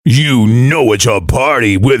know it's a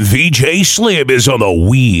party when VJ Slim is on the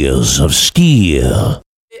wheels of steel.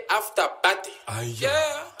 After party,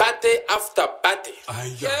 yeah. Party after party,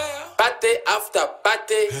 yeah. Party after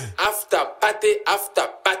party, after party after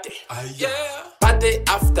party, yeah. Party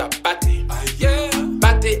after party, yeah.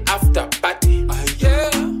 Party after party, yeah.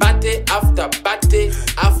 Party after party,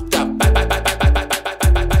 after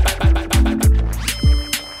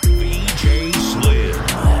VJ Slim,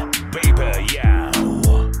 baby, yeah.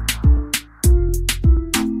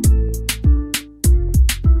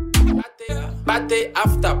 Party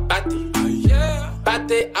after party, yeah.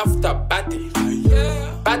 Party after party,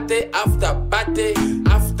 yeah. Party after party,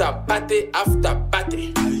 after party after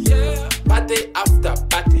party, yeah. Party after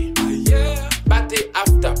party, yeah. Party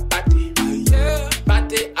after party, yeah.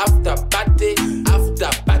 Party after party,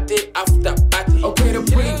 after party after party. Okay, the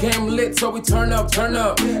pre-game lit, so we turn up.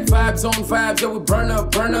 Vibes on vibes, yeah, we burn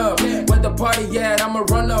up. Where the party at, I'ma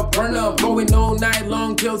run up. Going all night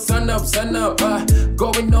long till sun up.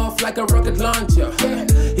 Going off like a rocket launcher.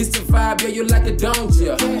 It's the vibe, yeah, you like it, don't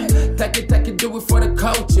ya? Take it, do it for the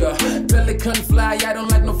culture. Belly couldn't fly, I don't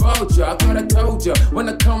like no vulture. I thought I told ya, when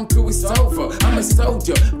I come through, it's over. I'm a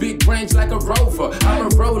soldier, big range like a rover. I'm a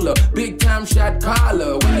roller, big time shot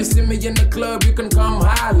caller. When you see me in the club, you can come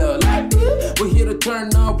holler. Like, we're here to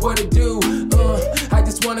turn up, what to do? I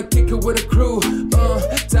just wanna kick it with a crew.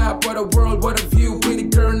 Top of the world, what a view. Pretty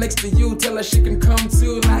girl next to you, tell her she can come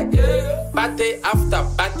too. Like, yeah. Party after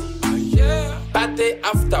party, yeah. Party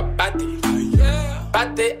after party, yeah.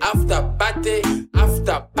 Party after party,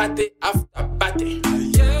 after party after party,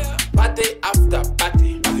 yeah. Party after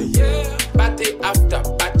party, yeah. Party after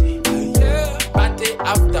party, yeah. Party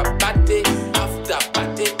after party, after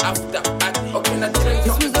party after party. Okay, now drink,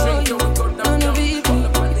 we go down.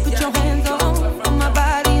 Put your hands on my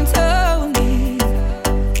body and tell me.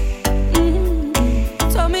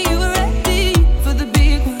 Told me you were ready for the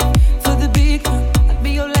big one, I'd be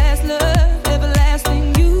your last love,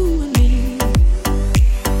 everlasting, you and me.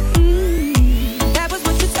 That was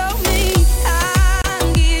what you told me.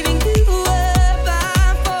 I'm giving you up,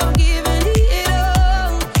 I'm forgiving it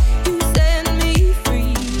all. You set me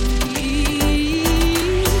free.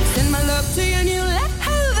 Send my love to your new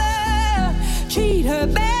lover. Treat her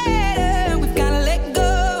better. We've gotta let go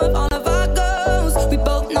of all of our goals. We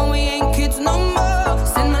both know we ain't kids no more.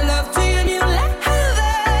 Send my love to your new lover.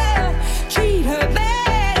 Treat her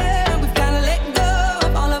better. We've gotta let go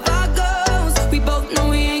of all of our goals. We both know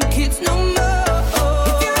we ain't kids no more.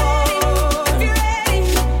 If you're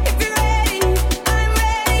ready, I'm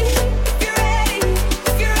ready. If you're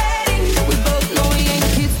ready, we both know we ain't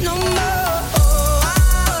kids no more.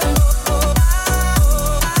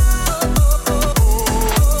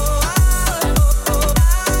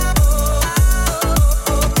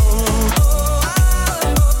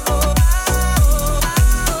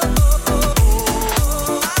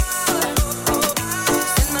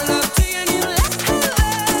 Send my love to your new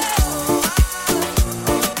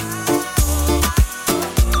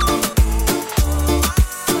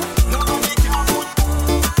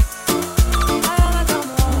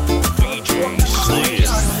VJ Slim.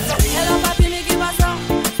 Hello papi, mais qui va ça?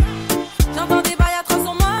 J'entends des bails à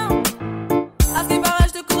 300 morts. À ce qui paraît,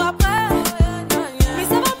 je te cours après. Mais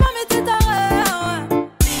ça va pas, mais t'es taré.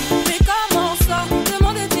 Mais comment ça? Le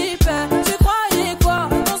monde est hyper. Tu croyais quoi?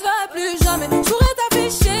 On se verrait plus jamais. Je pourrais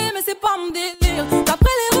t'afficher, mais c'est pas mon délire.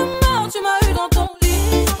 D'après les rumeurs, tu m'as eu dans ton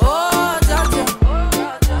lit. Oh, dja dja.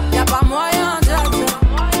 Y'a pas moyen, dja dja.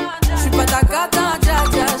 J'suis pas ta cata, dja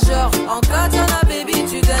dja. Genre, en katana, baby,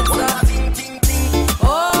 tu dettes ça.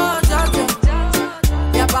 Oh, dja dja.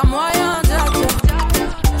 Y'a pas moyen, dja dja.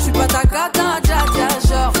 J'suis pas ta cata, dja dja.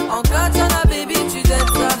 Genre, en katana, baby, tu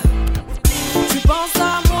dettes ça. Tu penses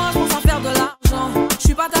à moi, j'pense à faire de l'argent.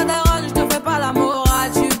 J'suis pas ta daronne, j'te fais pas la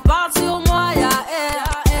morale. Tu parles sur moi, y'a air.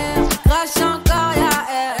 Crache encore, y'a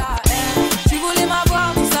air. Tu voulais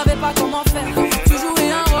m'avoir, tu savais pas comment faire. Tu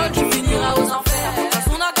jouais un rôle, tu finiras aux enfers. Dans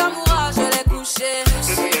son Nakamura, je l'ai couché.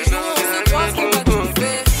 Nous, on se croise, qu'on va tout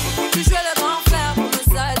faire. Tu jouais le grand frère pour me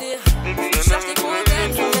salir. Tu cherches des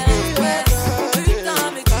problèmes, tu viens ouais. Putain,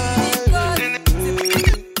 mais tu déconnes.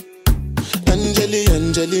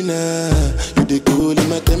 Angelina, you the cool in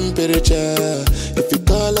my temperature. If you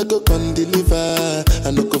call, I go come deliver.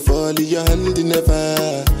 I no go fall in your hand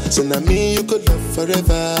never. So now me you could love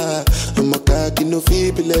forever. I'm a cocky no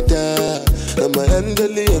feeble letter. I'm a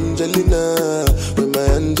Angelina, with my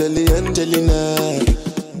Angelina.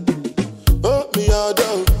 Oh me all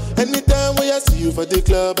down. Anytime when I see you for the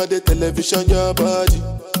club or the television, your body.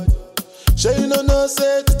 Sure you know no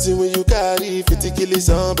safety when you carry 50 kill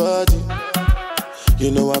somebody. You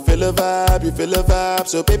know I feel a vibe, you feel a vibe,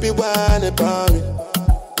 so baby whine about me.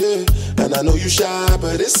 Yeah, and I know you shy,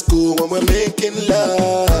 but it's cool when we're making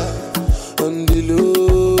love. On the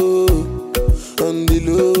low, on the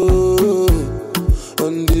low,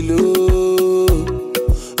 on the low,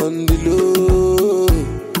 on the low,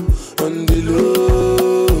 on the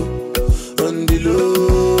low, on the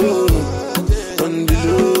low, on the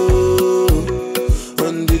low,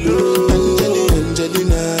 on the low.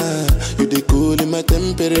 Angelina, you the cool in my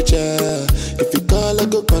temperature. If you call, I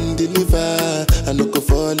go come deliver. I no go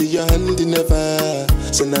fall in your hand never.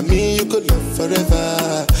 So now me you could love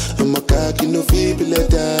forever. I'm a cocky no feeble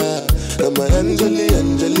letter. I'm a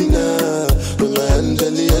Angelina. I'm a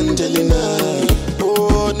Angelina.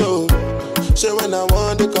 Oh no. So when I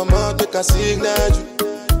want to come out, make a signal you.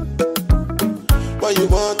 Why you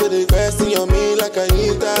want to request on me like I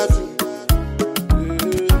interview?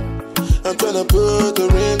 I'm tryna put a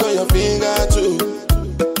ring on your finger too.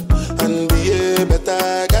 And be a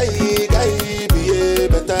better guy, be a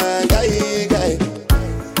better guy.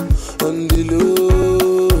 On the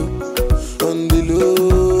low, on the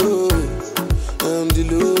low, on the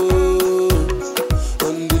low,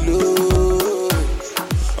 on the low,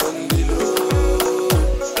 on the low,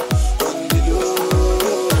 on the low,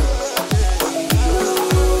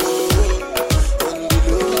 on the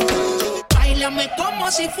low. Báilame como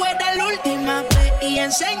si fuera la última vez y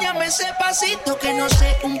enséñame ese pasito que no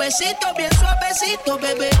sé, un besito bien suavecito,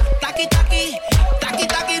 bebé. Taqui taqui, taqui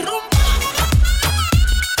taqui rumba.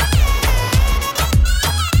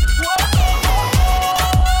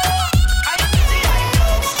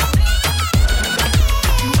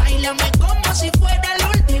 Báilame como si fuera la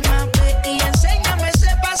última vez y enséñame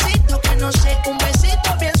ese pasito que no sé, un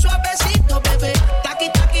besito bien suavecito, bebé. Taqui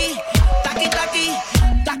taqui, taqui taqui,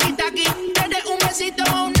 taqui taqui. Eres un besito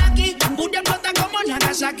o un aquí, pura explota como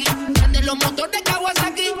Nagasaki. Prende los motores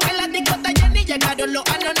Kawasaki, en la discota Jenny llegaron los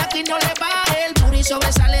Anunnaki. No le baje, el booty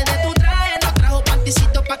sobresale de tu traje. No trajo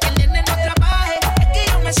panticito pa' que el nene no trabaje. Es que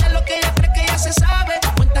yo me sé lo que ella cree que ya se sabe.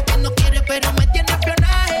 Cuenta que no quiere pero me tiene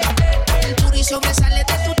espionaje. El booty sobresale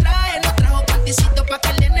de tu traje. No trajo panticito pa' que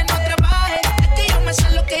el nene no trabaje. Es que yo me sé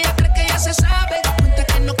lo que ella cree que ya se sabe. Cuenta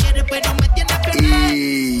que no quiere pero me tiene espionaje.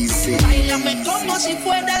 Easy. Báilame como si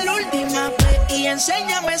fuera la última vez y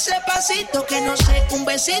enséñame ese pasito que no sé, un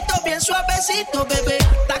besito bien suavecito, bebé.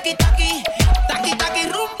 Taqui taqui, taqui taqui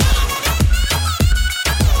rumba.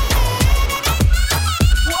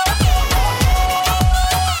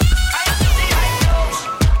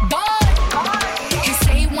 He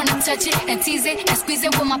say he wanna touch it and tease it and squeeze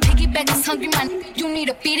it. When my piggyback is hungry, man, you need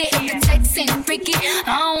to feed it. If the text ain't freaky, I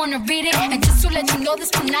don't wanna read it. And just to let you know,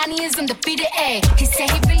 this Punani is undefeated. Ay, he said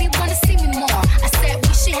he really wanna see me more. I said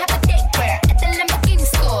we should have a date where at the Lamborghini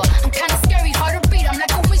store. I'm kinda scary, hard to read. I'm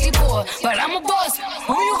like a Ouija board, but I'm a boss.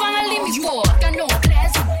 Who you gonna leave me for? Got no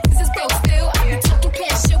class, this is broke still. I be talking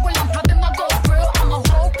cash shit while I'm popping my gold grill. I'm a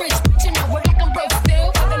whole rich bitch and I work like I'm broke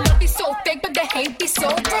still. The love be so fake, but the hate be so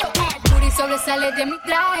real. Sobresale de mi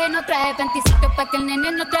traje, no traje panticito pa' que el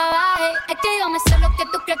nene no trabaje. Es que yo me sé lo que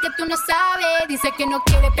tú crees que tú no sabes. Dice que no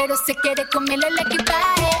quiere, pero se quiere comerle el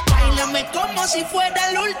equipaje. Báilame como si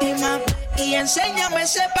fuera la última vez y enséñame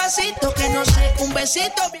ese pasito que no sé, un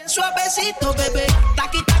besito bien suavecito, bebé.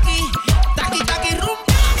 Taqui taqui, taqui taqui rumba.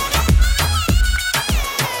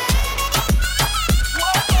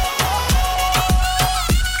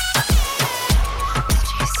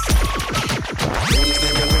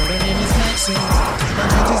 My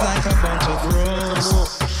heart is like a bunch of roses.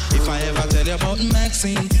 If I ever tell you about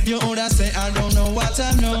Maxine, you would say I don't know what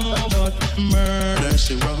I know. But murder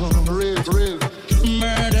she wrote,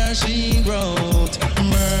 murder she wrote,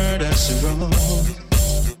 murder she wrote,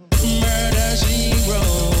 murder she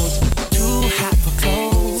wrote. Too hot for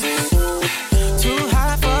clothes, too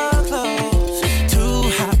hot for clothes, too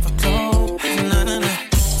hot for clothes. Na na na,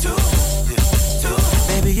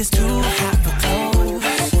 baby it's too hot for clothes.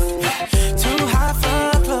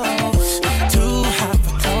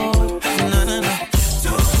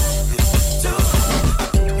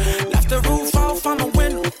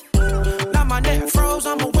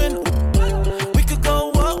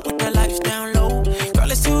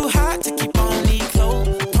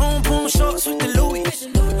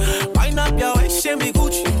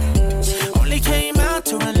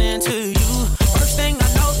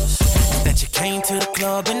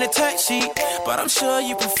 In the taxi, but I'm sure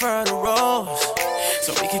you prefer the rose.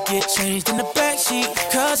 So we could get changed in the backseat,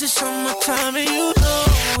 cause it's summertime and you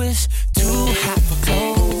know it's too hot for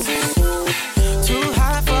clothes. Too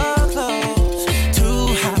hot for clothes.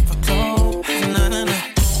 Too hot for clothes. Na na na.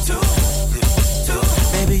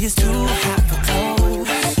 Baby, it's too hot for clothes.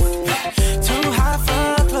 Too hot for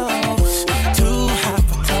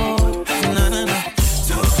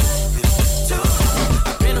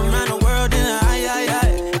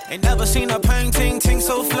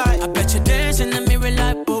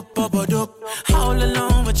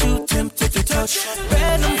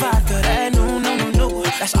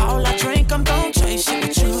That's all I drink, I'm gon' chase it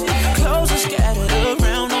with you. Clothes are scattered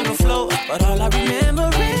around on the floor, but all I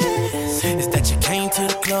remember is that you came to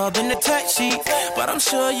the club in the taxi. But I'm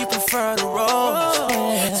sure you prefer the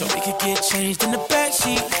road, so we could get changed in the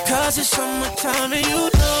backseat. Cause it's summertime and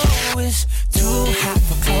you know it's too hot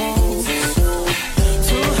for clothes.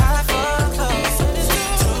 Too hot for clothes.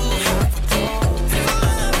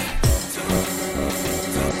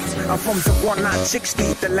 I'm from the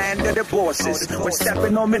 1960, the land of the bosses. When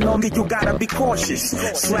stepping on me, you gotta be cautious.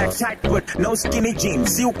 Swag tight, but no skinny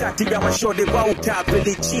jeans. You got to get my shorty road top,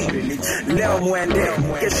 Billy Jean. Leo Mwende,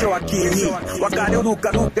 get sure I kill me. Wakari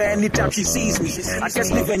Ruka anytime she sees me. I guess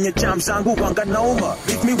live in your jam zangu wanga noma.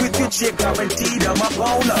 Beat me with your chick, guaranteed I'm a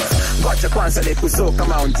boner. Wacha kwanza le kusoka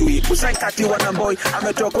maundui. Usai kati wana boy,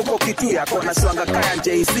 ametoka kwa kitu ya kona swanga kaya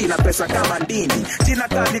JC na pesa kama ndini. Tina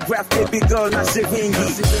calligraph, baby girl na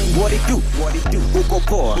shivingi. What it do? Uko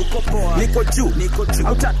poa. Niko juu.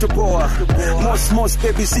 Autatu poa. Most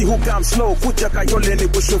baby see who come slow. Kuja kayole ni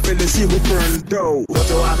bushofele see who burn dough.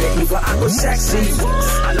 Toto ameiva ako sexy.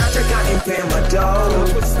 Anataka nimpe madough.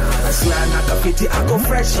 I swear nakapiti ako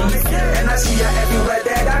freshy. And I see her everywhere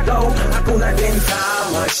that I go. Hakuna dem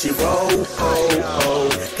kama she roll. Oh.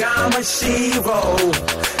 Kama she roll.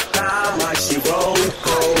 Kama she roll.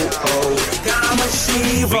 Oh. Kama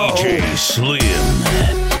she roll. VJ Slim.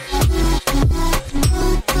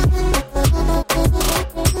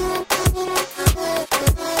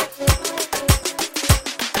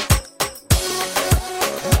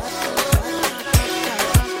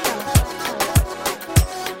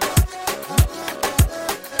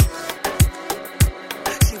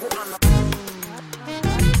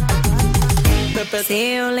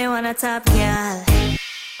 Say you only want a top girl.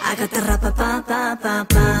 I got the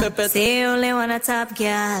rapa-pa-pa-pa-pa. Say you only want a top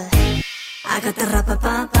girl. I got the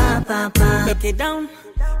rapa-pa-pa-pa-pa. Pick it down,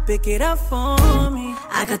 pick it up for me.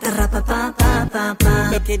 I got the rapa-pa-pa-pa-pa.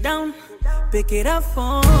 Pick it down, pick it up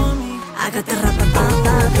for me. I got the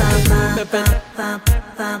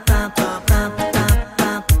rapa-pa-pa-pa-pa-pa-pa-pa-pa-pa-pa-pa-pa-pa-pa.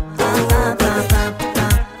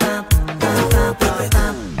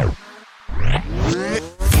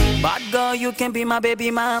 Bad girl, you can be my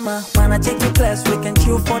baby mama. Wanna take you class, we can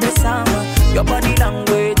chill for the summer. Your body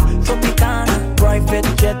language, Tropicana. Private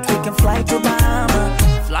jet, we can fly to Bahama.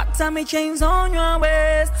 Flat tummy chains on your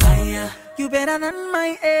waist. Higher, you better than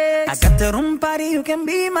my ex. I got the room party, you can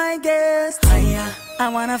be my guest. Higher, I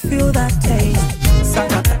wanna feel that taste.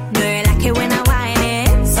 Sakata. Do you like it when I whine it?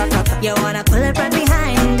 Sakata. You wanna pull it right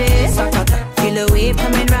behind it? Sakata. Feel the wave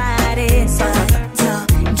coming right in. Don't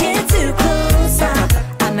get too close.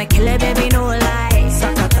 I'm a killer, baby, no lies.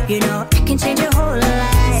 You know I can change your whole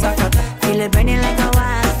life. Feel it burning like a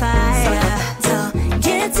wildfire. Don't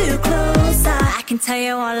get too close. I can tell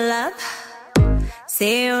you all up.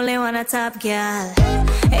 Say you only want a top girl.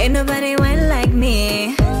 Ain't nobody went like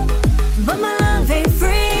me. But my love ain't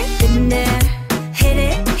free. Been there, hit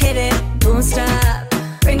it, don't stop.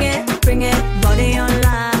 Bring it, body on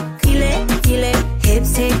lock. Feel it,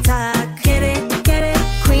 hips tick tock. Get it,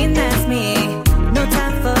 queen, that's me. No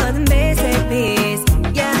time for the basic beats.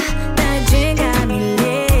 Yeah, that drink got me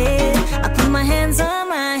lit. I put my hands on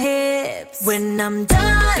my hips. When I'm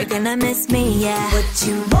done, you're gonna miss me, yeah. What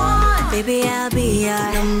you want, baby, I'll be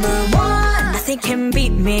your number one. Nothing can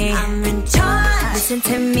beat me, I'm in charge. Listen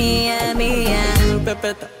to me, yeah.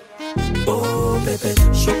 Pepeta, oh pepeta,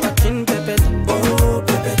 shopachin pepeta, oh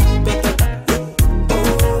pepeta, pepeta,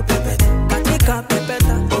 oh pepeta, katika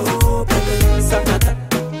pepeta, oh pepeta, sakata,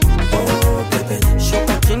 oh pepeta,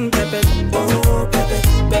 shopachin pepeta, oh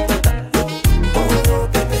pepeta, pepeta, oh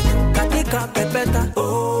pepeta, katika pepeta,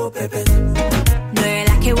 oh pepeta. Do you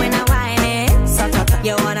like it when I whine it? Sakata.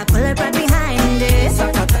 You wanna pull it right behind it?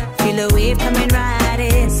 Sakata. Feel the wave coming right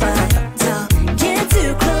in. Don't get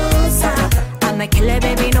too close. I'm a killer,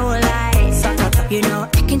 baby, no lies. You know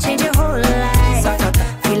I can change your whole life.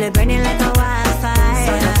 Feel it burning like a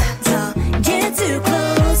wildfire. Don't get too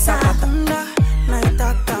close.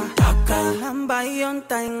 Naitaka, lamba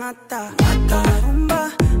yonta ingata,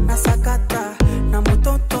 rumba nasakata, na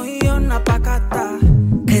mutoto iyo napakata.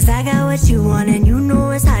 Cause I got what you want and you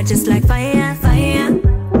know it's hot just like fire, fire.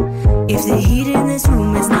 If the heat in this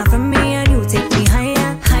room is not from me and you take me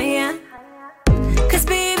higher, higher. Cause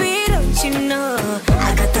baby, don't you know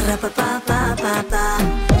I got the rapa-pa-pa-pa-pa.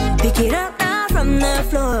 Pick it up now from the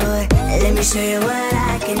floor. Let me show you what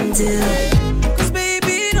I can do. Cause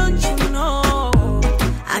baby, don't you know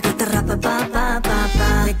I got the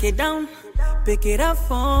rapa-pa-pa-pa-pa. Take it down, pick it up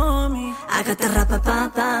for me. I got the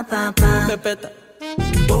rapa-pa-pa-pa-pa. Pepeta,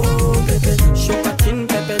 oh pepeta, shopachin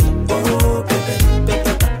pepeta, oh pepeta,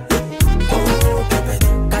 pepeta, oh pepeta,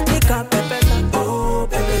 katika pepeta, oh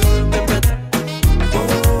pepeta.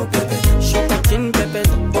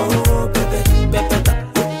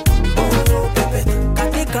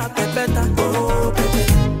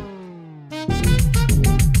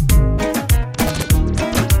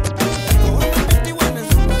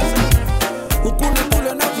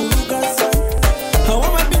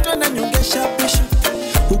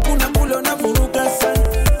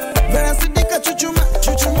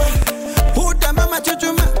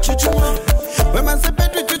 When I say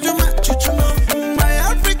Petri chuchuma, chuchuma, my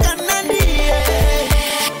African nanny.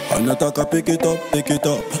 Anataka pick it up,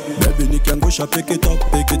 baby nikiangusha pick it up,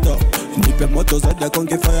 nipe moto zaidi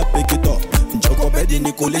konge fire pick it up, njoko bedi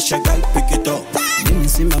nikulishe gal pick it up. Mimi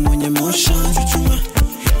simba mwenye motion, chuchuma,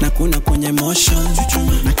 na kuna kwenye motion,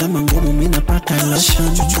 chuchuma, na kama ngumu mimi napaka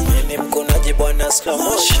lotion, chuchuma, ni mkonaji bwana slow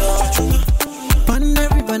motion, chuchuma, panda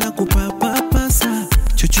riba na kupapasa,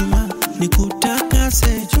 chuchuma,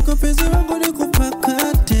 nikutakase, chuko penzi wangu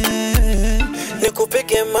nikupakate,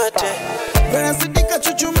 nikupige mate. Wena sidika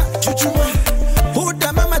chuchuma, chuchuma,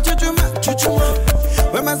 huda mama chuchuma, chuchuma,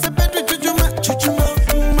 wema sepetri chuchuma, chuchuma,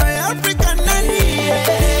 my African nanny.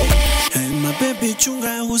 Hey my baby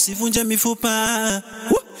chunga usivunje mifupa,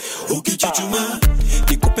 ukichuchuma,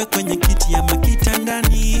 nikupe kwenye kiti ya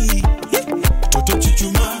makitandani, toto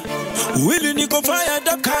chuchuma, wili niko fire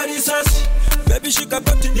dakari sasi. Baby shika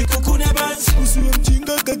bati nikukune basi. Usiwe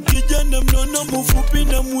mjinga kakijana mnono mfupi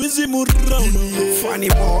na mwizi murauno. Funny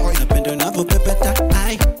boy. Napendo navo pepeta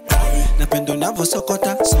ai. Napendo navo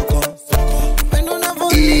sokota soko. Napendo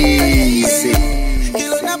navo easy.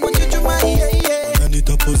 Kilo navo chuchuma yeah.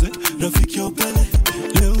 Nanitapoze rafiki ya upele.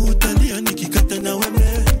 Leo utalia nikikata na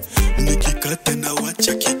weme. Nikikata na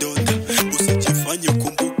wacha kidonda. Usijifanye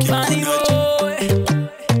ukumbuke kunaja.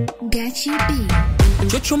 Gachi B.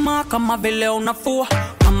 Chuchuma kama vile unafua,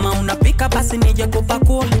 kama unapika basi nije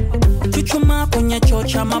kupakua. Chuchuma kwenye choo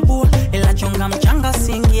cha mabua, ila chonga mchanga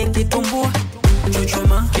singie kitumbua.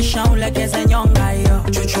 Chuchuma kisha ulegeze nyonga hiyo.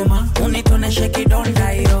 Chuchuma unitoneshe kidonda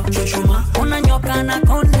hiyo. Chuchuma unanyoka na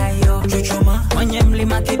konda hiyo. Chuchuma kwenye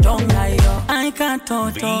mlima kidonga hiyo. Aika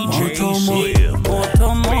toto moto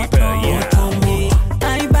moto moto.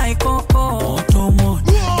 Ai bai koko moto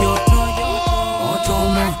moto. Yoto moto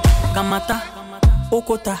moto. Kamata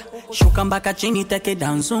ukuta, shuka mpaka chini teke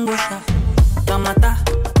danzungusha. Kamata,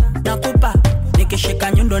 nakupa,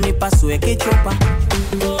 nikishika nyundo nipasue kichupa.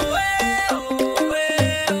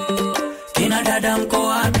 Kina dada mko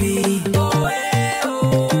wapi?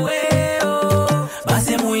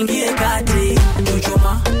 Basi muingie kati.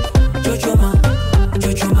 Chuchuma, chuchuma,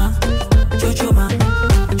 chuchuma, chuchuma,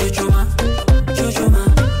 chuchuma, chuchuma,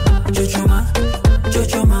 chuchuma,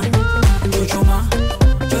 chuchuma, chuchuma,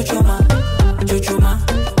 chuchuma. Chuchuma,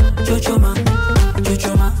 chuchuma,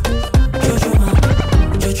 chuchuma, chuchuma,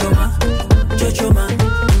 chuchuma, chuchuma.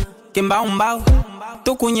 Kimbao mbao,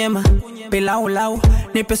 tukunyema, pilau lau,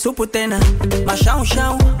 nipe supu tena, mashau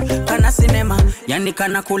shau, kana sinema, yani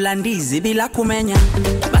kana kula ndizi bila kumenya.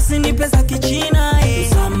 Basi nipe za kichina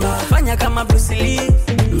msamba, fanya kama Bruce Lee,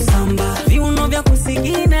 msamba, viuno vya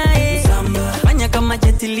kusigina msamba, fanya kama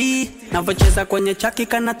Jet Li, navocheza kwenye chaki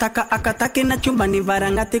kanataka akataki na chumba ni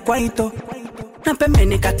varangati kwa hito. Na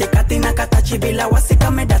pembeni katikati na katachi bila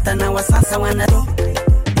wasika medata na wasasa wanato.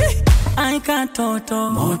 Ai katoto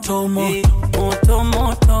moto moto moto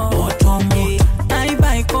moto moto moto. Ai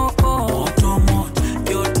bai koko moto moto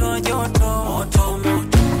yoto yoto moto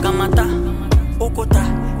moto. Kamata ukuta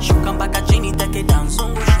shuka mpaka chini teke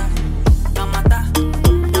danzungusha. Kamata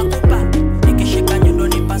nakupa nikishika nyundo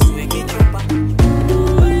nipasue kichupa.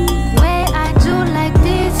 Way I do like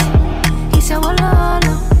this, he said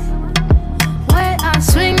walolo. Way I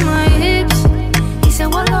swing my hips, he said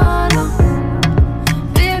walolo.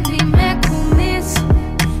 Baby make me miss,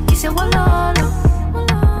 he said walolo.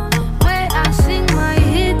 Way I sing my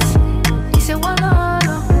hits, he said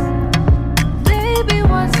walolo. Baby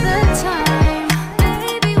what's the time?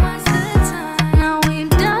 Baby what's the time? Now we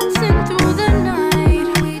done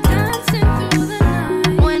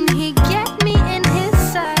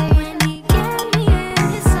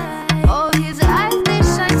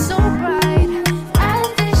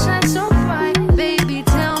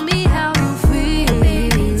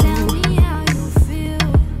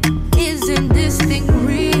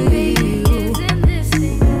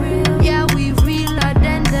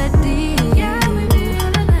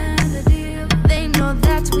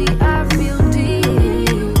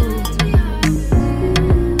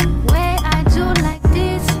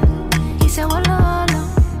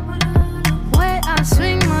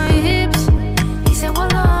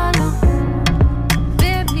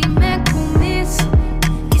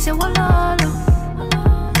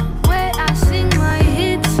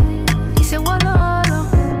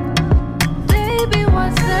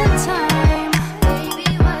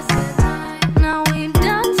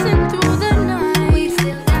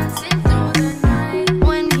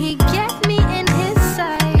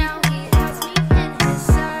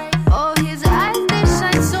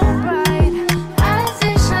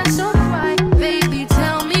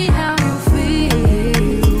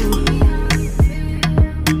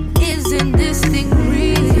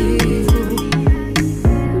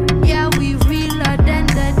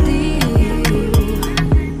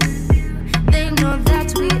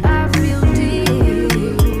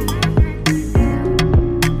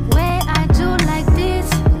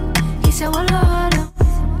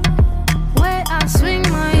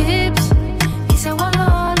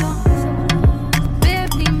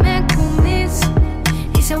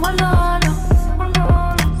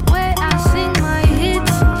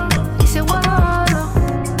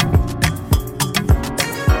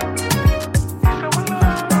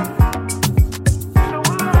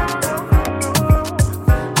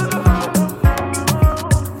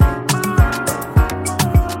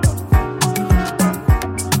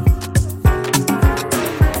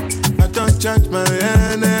recharge my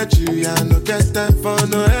energy. I no get time for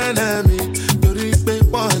no enemy. You repay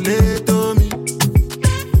wale to me.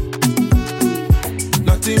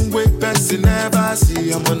 Nothing with person never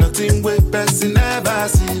see. I'm on nothing with person never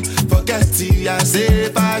see. Forget it, I say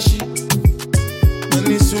fashi.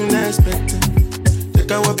 Money soon expected.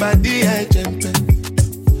 Check out what body I jump.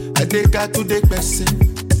 I take her to the person.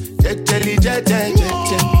 Jelly,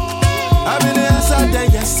 I'm in the answer,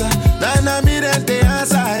 then yes sir. Then I'm in the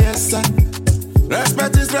answer, yes sir.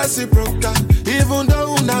 Respect is reciprocal, even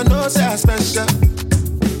though I know say I'm special.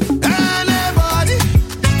 Anybody,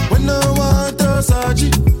 when no one to search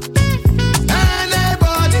it.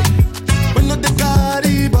 Anybody, when no the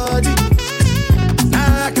carry body.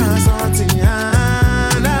 I can't something,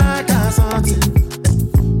 I can't something.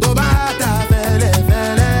 Tobata fele,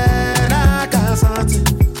 I can't something.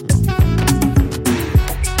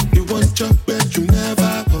 You want your bed, you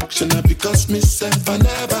never function. Because myself, I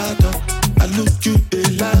never talk. I look you, they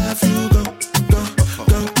laugh, you go,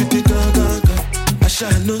 kitty, go. I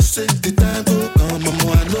shall no say the time go come,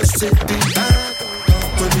 mama, I no say the time go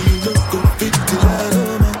come. When you look go fit the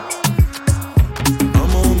line,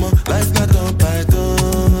 mama, life not on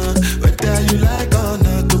python. Whether you like or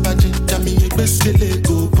not, go back to me, you best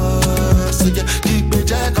go boss. So yeah, keep me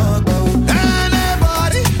jack on bow.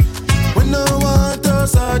 Anybody, when no one to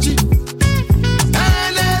search it.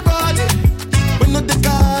 Anybody, when no the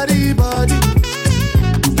carry body.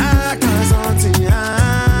 I can't something, I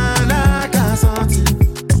can't something.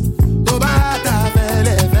 Tobata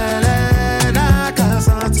fele, I can't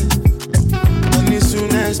something. Money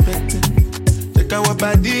soon expected. Check out what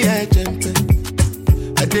body I jump.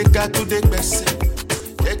 I take her to the person.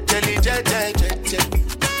 Jelly.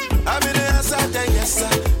 I'm in the answer, yes sir.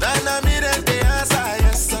 Then I'm in the answer,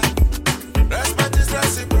 yes sir. Respect is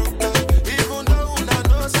reciprocal, even though I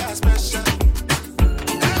know I'm special.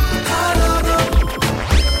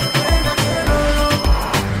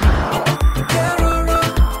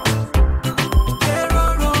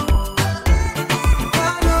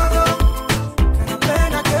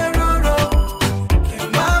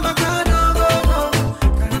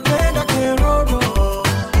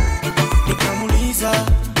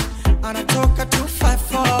 Anatoka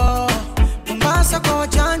 254 Mombasa kwa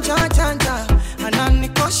janja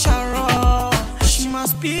ananikosha roho. She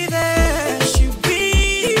must be there, she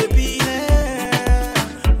be there.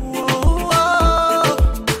 Whoa,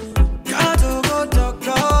 kadogo.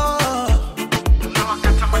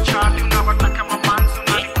 Unawakata machali, unawataka mamanzi,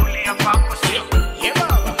 unalikulia papo sio? Yeah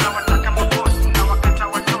baba. Unawataka mabosi, unawakata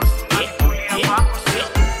watosi, unalikulia papo sio?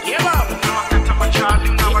 Yeah baba. Unawakata machali,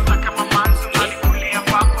 unawataka mamanzi, unalikulia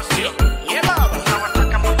papo sio? Yeah baba.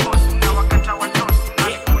 Unawataka mabosi, unawakata watosi,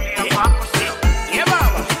 unalikulia papo sio? Yeah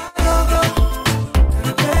baba.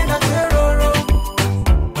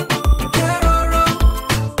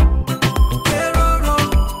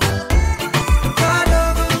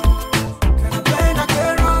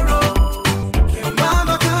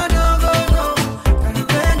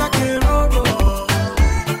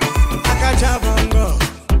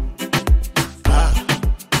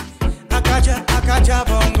 Akaja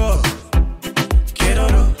bongo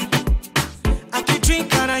keroro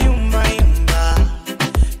akidrinka na yumba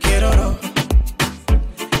keroro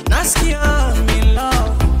nasikia I'm in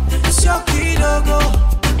love sio kidogo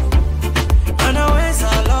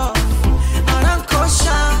anaweza love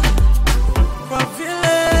anankosha kwa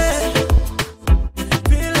vile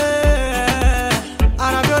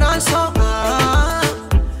anavyodanso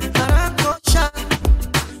anankosha.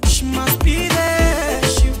 She must be there,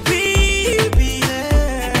 she be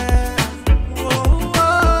there. Whoa,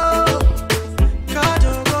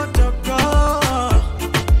 kadogo.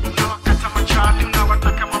 Unawakata machali,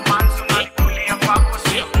 unawataka mamanzi, unalikulia papo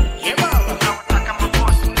sio? Yeah baba. Unawataka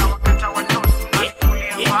mabosi, unawakata watosi,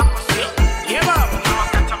 unalikulia papo sio? Yeah baba.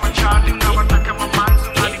 Unawakata machali, unawataka mamanzi,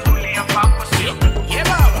 unalikulia papo sio? Yeah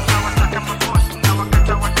baba. Unawataka mabosi,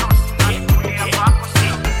 unawakata watosi, unalikulia papo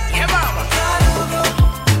sio? Yeah baba.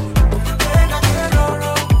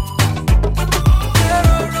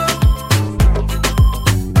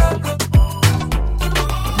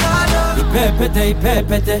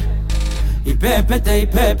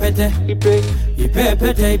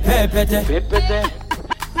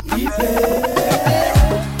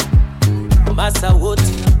 Masa wote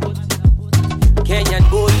Kenyan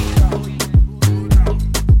boy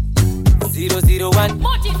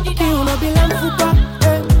 001 Kiuno bila mfupa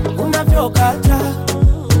unavyokata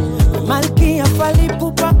Malkia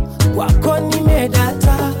falipupa wako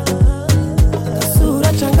nimedata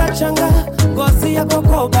Sura changa ngozi yako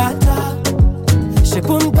kobata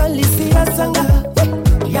Shepun palisi ya sanga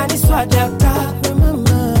yani swadata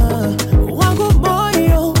Mama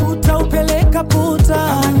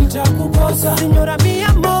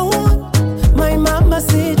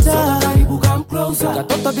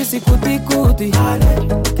visikuti-kuti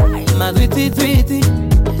madwiti-twiti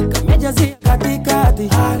kamejazia katikati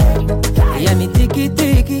yani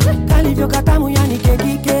tiki-tiki kalivyo katamu yani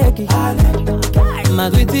keki-keki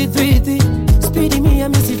madwiti-twiti spidi mia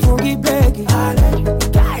misifungi beki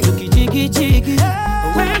tukijiki-jiki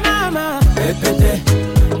we mama pepete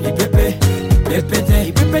ipepe pepete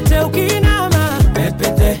ipepete ukinama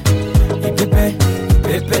pepete ipepe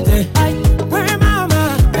pepete ay we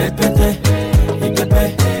mama pepete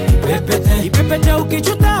ipepe pepete ipepete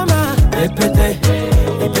ukichutama pepete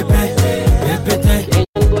ipepe pepete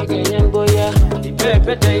Kenyan boy ya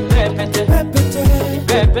ipepete ipepete pepete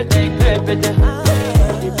ipepete ipepete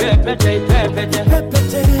ipepete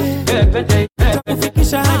ipepete pepete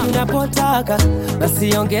kufikisha hadi unapotaka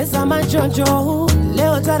basi ongeza majonjo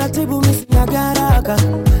leo taratibu misia garaka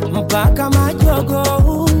mpaka majogo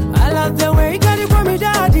I love the way you kwa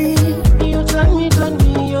midadi you turn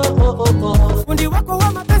me oh fundi wako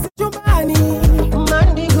wa mapenzi chumbani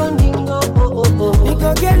mandingo ndingo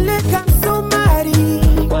niko geleka msumari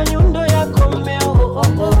kwa nyundo yako mmeo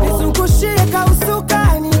nizungushie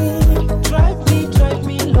kausukani drive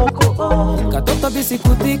me loco katoto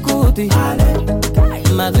visikuti-kuti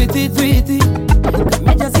madwiti-twiti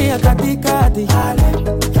kamejazia katikati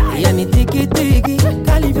yani tiki-tiki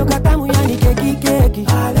kalivyo katamu yani keki-keki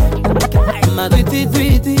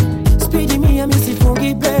madwiti-twiti spidi mia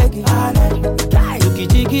misifungi beki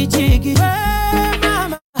tukijiki-jiki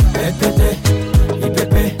mama pepete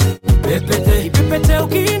ipepe pepete ipepete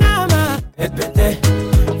ukinama pepete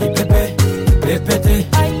ipepe pepete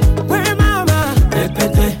ay we mama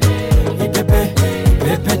pepete ipepe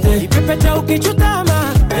pepete ipepete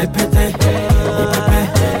ukichutama pepete ipepe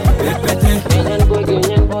pepete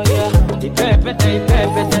Kenyan boy ya ipepete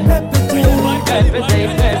ipepete pepete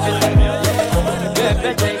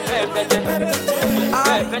ipepete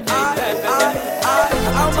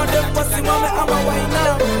I'ma dem wasimame ama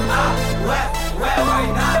wainame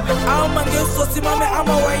I'ma ngeso simame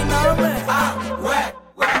ama wainame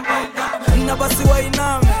Na basi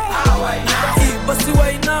wainame basi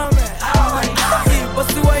wainame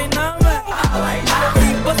basi wainame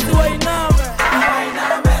basi wainame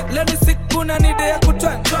Leo ni siku na nide ya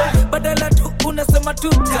kutwanga badala tu unasema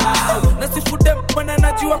tuta na sifude mwana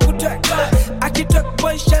najua kutwanga akitok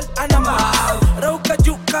boy shell anama rauka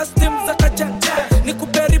juu custom za kachanja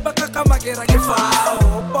nikuperi baka kama gera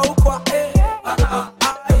kifao paukwa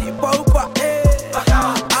ai paukwa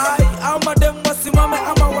ai ama dem wasimame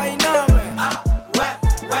ama wainame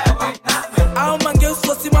ama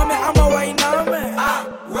ngeuso simame ama wainame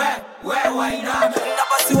na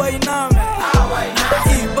basi wainame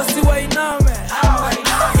basi wainame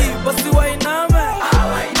basi wainame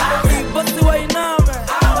basi wainame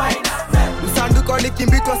msanduko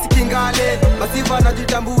likimbitwa sikingale masiva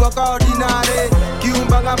najitambua kwa ordinare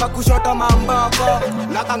kiumbanga makushota mamboko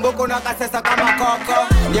na kangoko na kasesa kama koko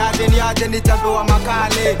niaje ni chambe wa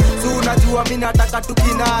makale si unajua mimi nataka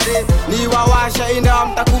tukinare ni wawasha ina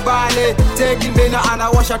mtakubale cheki mbena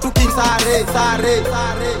anawasha tukinsare sare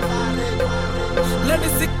Leo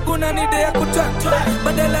ni siku na nide ya kutata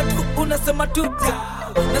badala tu unasema tuta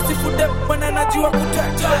na sifude mwana najua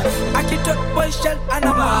kutata akitok boy shell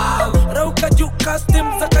anama rauka juu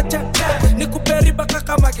custom za kachanja nikuperi baka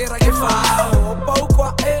kama gera kifao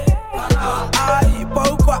paukwa ai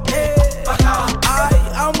paukwa ai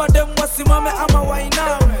ama dem wasimame ama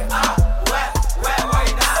wainame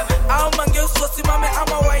ama ngeuso simame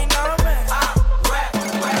ama wainame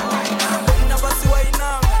na basi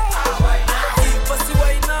wainame basi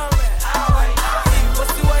wainame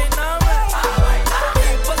basi wainame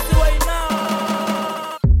basi wainame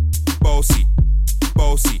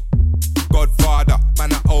Bossy Godfather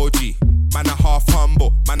man a OG man a half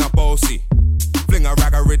humble man a bossy fling a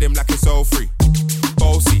rag a rhythm like it's all free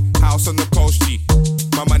bossy house on the coast G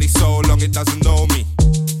my money so long it doesn't know me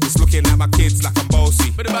it's looking at my kids like I'm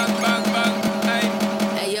bossy bang bang bang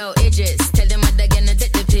hey yo Idris tell them what they're gonna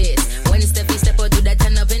take the piss when step out do that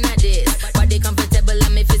turn up in a diss body comfortable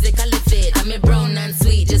and me physically fit I'm a brown and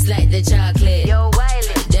sweet just like the chocolate yo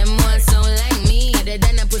Wiley them ones sound like me other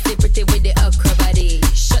than a pussy pretty with the okra body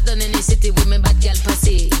shut down in the city with me bad girl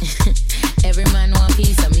pussy every man want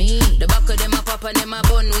piece of me the back of them a pop and them a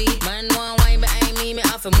bun weed man want wine behind me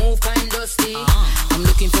have to move kind dusty I'm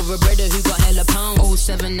looking for a brother who got hella pound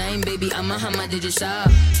 079 baby I'm a hammer did you shop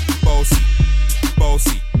bossy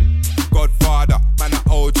Godfather man a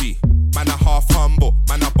OG man a half humble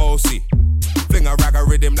man a bossy fling a rag a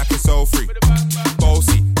rhythm like it's all free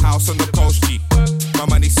bossy house on the coast G my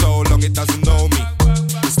money so long it doesn't know me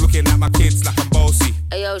it's looking at my kids like I'm bossy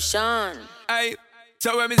hey yo Sean hey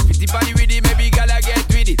so when me spitty body with it maybe gala get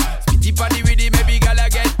with it spitty body with it maybe gala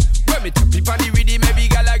get When me tap it on the rhythm, maybe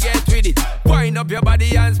gala get with it. Wind up your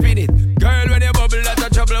body and spin it. Girl, when you bubble, that's a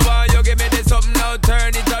trouble. Why you give me this something now?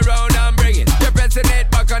 Turn it around and bring it. You're pressing it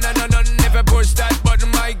back on and on. If you push that button,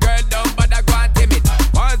 my girl, down, but I can't tame it.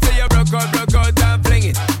 Once you broke out and fling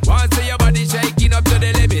it. Once your body shaking up to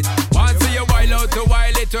the limit. Once you wild out to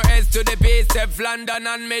wild it to S to the base, step London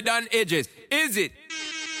and mid on edges. Is it?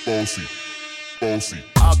 Bossy.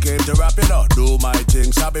 I came to rap it up, do my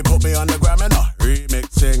thing. Sabi put me on the gram and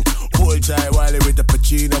remixing. Hold tight Wiley with the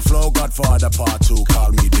Pacino flow. Godfather part 2, call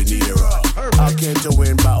me De Niro. I came to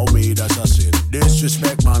win, battle me, that's a sin.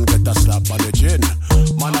 Disrespect, man, get a slap on the chin.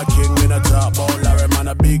 Man a king in a top, oh Larry, man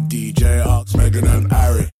a big DJ, Ox, Megan and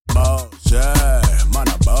Harry. Boss, yeah, man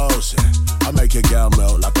a boss, yeah. I make your girl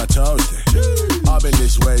melt like a toasty. I've been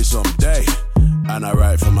this way someday, and I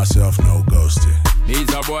write for myself, no ghosting.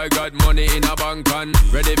 Needs a boy got money in a bank on.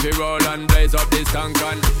 Ready for roll and blaze up this tank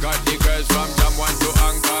on. Got the girls from Jam 1 to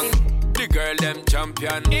Hong Kong. The girl them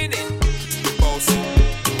champion in it.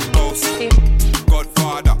 Bossy.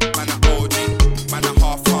 Godfather, man a OG. Man a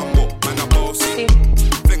half humble, man a bossy.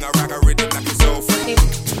 Fling a rag a rhythm like it's all free.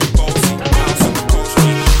 Bossy, house on the coast.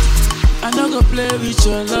 I no go play with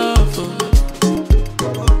your love, oh.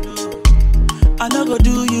 I no go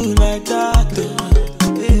do you like that, oh.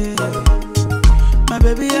 Yeah. My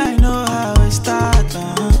baby, I know how it start,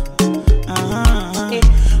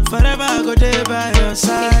 Forever I go there by your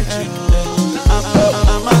side,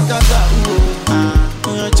 I'm a gaga,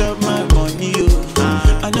 oh. You chop my money,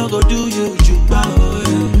 oh. I no go do you, juba, oh.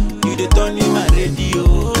 You the turn in my radio,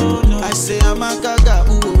 I say I'm a gaga,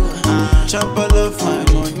 oh. Chop all of my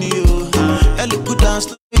money, oh. I look good dance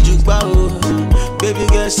to juba, oh. Baby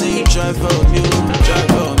girl, say you try for me, try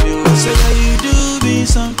for me. Say that you do me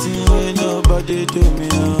something when nobody do me,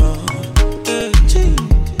 oh. Hey, gee.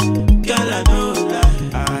 Girl, I know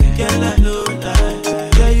lie, girl, I know lie.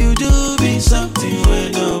 Yeah, you do me something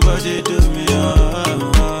when nobody do me,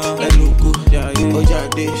 oh. Hey, look good, yeah, oh, yeah,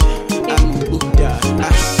 dish, I'm good, yeah.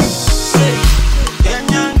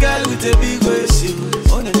 Kenyan girl with a big waist, you.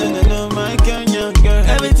 Oh, no, my Kenyan girl.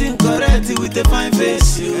 Everything correct with a fine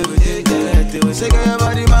face, you. Everything correct, you. Say, girl, your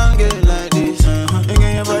body banging like this,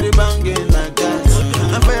 girl, your body banging like that.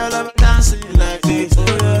 And for your love dancing like this,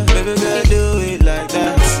 baby girl, do it like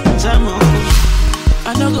that. Jam on.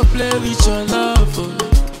 I no go play with your love, oh.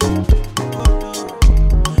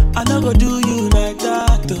 I no go do you like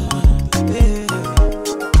that, oh. Yeah.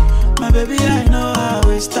 My baby, I know how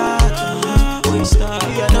we start, oh. We start,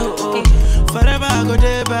 yeah, no, oh. Forever I go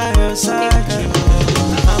there by your side,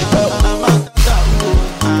 I'm a cow,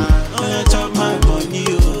 oh. You chop my money,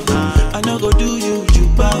 oh. I no go do you,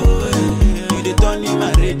 juba, oh. Turn in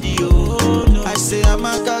my radio, I say I'm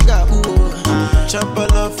a gaga, oh. Chop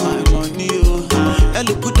all of my money, oh. I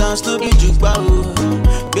look good dance, no be juba,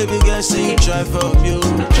 oh. Baby girl, say you try for me,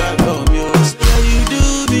 try for me. Say that you do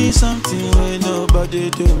me something when nobody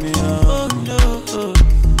do me, oh no, oh.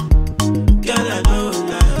 Girl, I know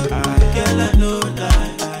lie, girl, I know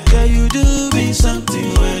lie. Yeah, you do me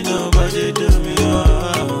something when nobody do me,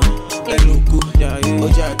 oh. I look good, yeah, oh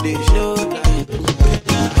yeah, they show.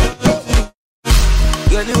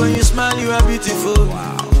 Girl, when you smile, you are beautiful.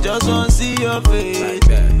 Wow. Just wanna see your face.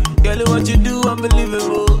 Girl, what you do,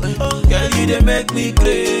 unbelievable. Girl, you they make me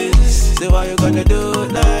crazy. Say, why you gonna do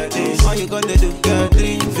like this? What you gonna do? Girl,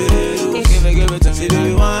 drink it. Give it to me. Say, do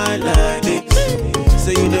you want like this?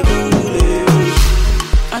 Say, you the bully.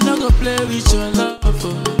 I no go play with your love,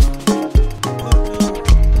 oh.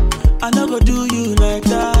 I no go do you like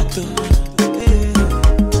that, oh. Yeah.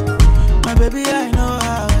 My baby, I know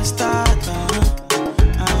how I start,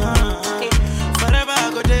 Forever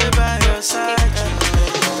I go there by your side.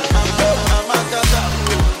 I'm a gaga,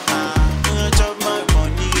 you chop my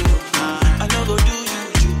money, I no go do you,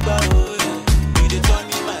 juba, you the turn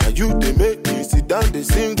in my. You they make me sit down, they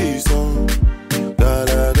sing this song.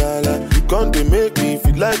 Gala gala, you can't they make me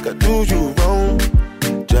feel like I do you wrong.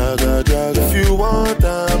 Jaga jaga, if you want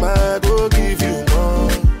time, I go give you more.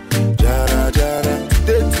 Jara jara,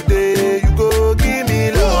 today you go give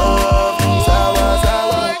me love. Sawa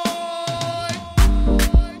sawa.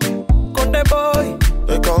 Boy,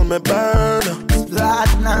 they call me Burner.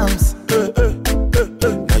 Platinums.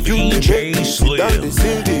 Now you DJ Slim. They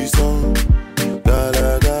sing this song.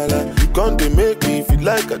 Gala gala, you can't they make me feel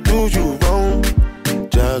like I do you wrong.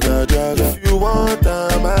 Jaga jaga, if you want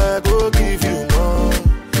time, I go give you more.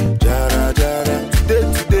 Jara jara,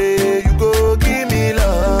 today you go give me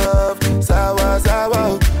love. Sawa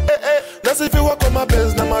sawa. Hey hey, that's if you walk on my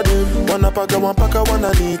Benz, now my dude. One paka, one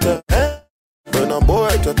Anita. When I'm boy,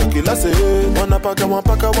 chata kila se.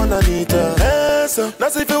 Wanapaka wananita. Esa,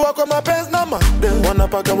 nasifi wako mapenzi na made.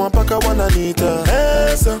 Wanapaka wananita.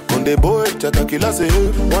 Esa, konde boy, chata kila se.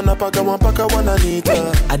 Wanapaka wananita.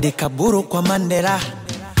 Adekaburu kwa Mandela,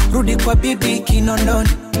 rudi kwa bibi Kinondoni,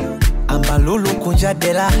 Ambalulu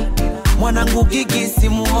kunjadela, mwanangu Gigi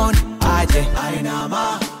simuoni, aje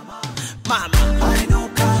ainama, mama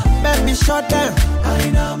ainuka, baby shut down,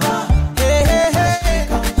 ainama, hey hey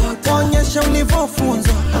hey, onyesha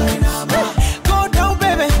ulivyofunzwa, ainama, go down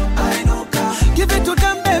baby, ainuka, give it to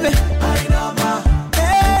them baby, ainama,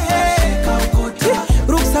 hey hey, kaukuta,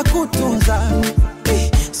 ruksa kutunza,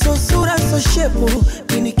 so sura so shepu,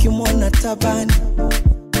 nikimwona tabani,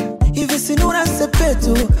 hivi sinura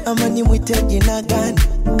sepetu, ama nimwite jina gani?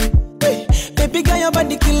 Baby gaya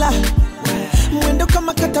badikila, mwendo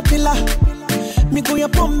kama katapila, miguu ya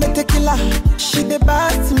pombe tequila. She the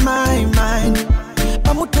best in my mind,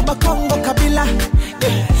 pamutu bakongo kabila,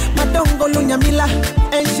 madongo lunyamila,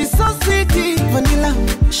 and she so sweet vanilla.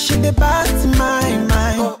 She the best in my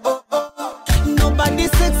mind, nobody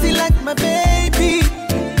sexy like my baby.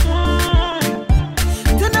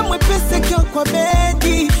 Tena mwepese kio kwa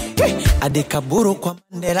bedi, Adekaburu kwa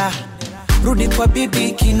Mandela, rudi kwa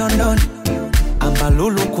bibi Kinondoni,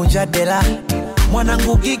 Ambalulu kunjadela,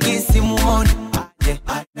 mwanangu Gigi simuoni, aje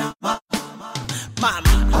ainama,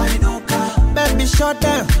 mama ainuka, baby shut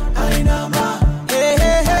down, ainama, hey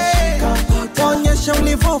hey hey, onyesha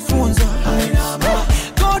ulivyofunzwa, ainama,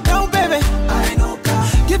 go down baby, ainuka,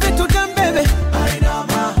 give it to them baby,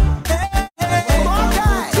 ainama, hey hey hey,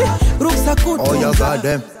 ruksa kutunza. Oh you got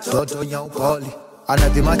them, toto nyaupoli,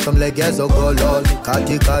 anavimacho mlegezo gololi,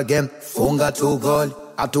 katika game, funga tu goli,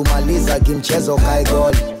 atumaliza kimchezo kai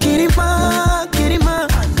goli. Kirima, Kirima,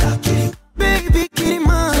 baby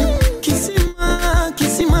Kirima, kisima,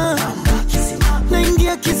 kisima,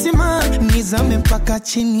 naingia kisima, nizame mpaka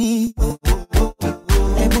chini,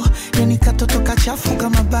 ebo, yani katoto kachafu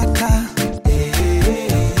kama bata,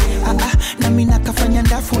 na mina kafanya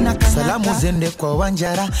ndafu na kanaka. Salamu zende kwa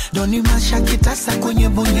Wanjara, doni masha kitasa kwenye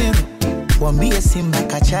bonyeru, wambie Simba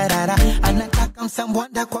kacharara, anataka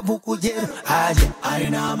msambwanda kwa Bukujeru, aje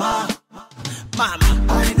ainama,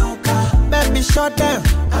 mama ainuka, baby shut down,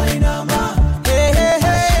 ainama, hey hey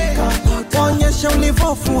hey, onyesha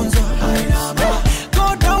ulivyofunzwa, ainama,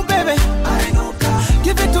 go down baby, ainuka,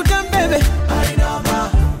 give it to them baby, ainama,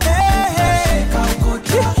 hey hey,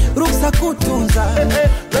 kaukuta, ruksa kutunza.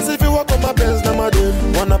 Nasifi wako mapenzi na made.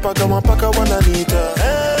 Wanapaka wananita.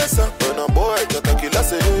 Esa, when I'm boy, chata kila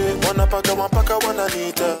se. Wanapaka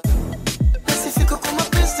wananita. Nasifi kwa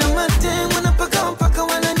mapenzi na made. Wanapaka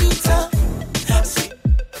wananita.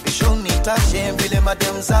 Bishoni tashe vile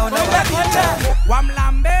madem zao na wanita.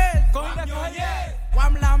 Wamlambe, wamlambe,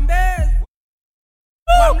 wamlambe.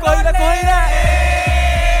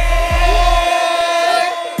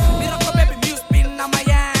 Miracle baby music pin na my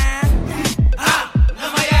na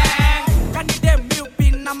my Can you dem music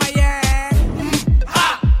pin na my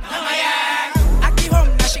na my Aki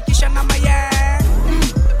home na shikisha na my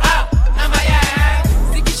na my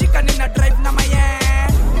Zikishika nina drive na my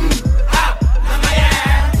na my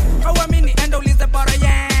Kawamini endo ulize bora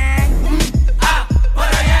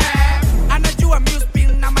bora anajua music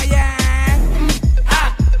pin na my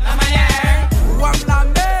na my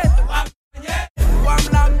Wamlambe,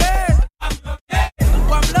 wamlambe,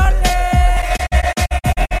 wamlole.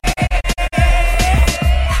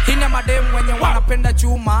 Hina madem wenye wanapenda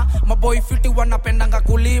chuma, maboy fiti wanapendanga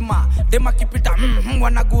kulima, dema kipita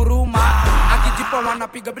wanaguruma, akijipa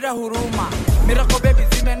wanapiga bila huruma. Miracle baby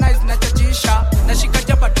zime nice na chachisha, na shika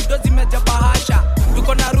jaba dudo zimejaba hasha,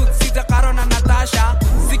 tuko na Ruth, Siza, Karo na Natasha,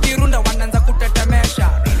 zikirunda wanaanza kutetemesha.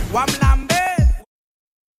 Wamlambe,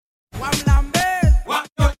 wamlambe,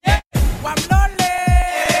 wamlole.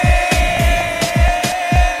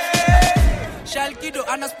 Shalkido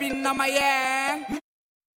ana spin na mayang,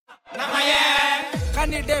 na mayang.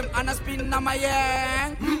 Kanidem ana spin na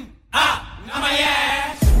mayang, na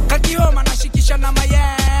mayang. Kakihoma anashikisha na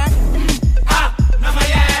mayang, na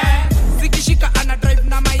mayang. Zikishika ana drive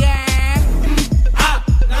na mayang,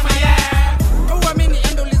 na mayang. Kawamini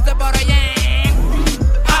endo lize bora yang,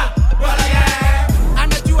 bora yang.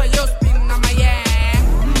 Anajua yo spin na mayang,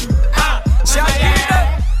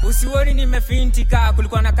 Usiwori nimefintika,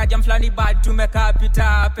 kulikuwa na kajam flani bad tumekaa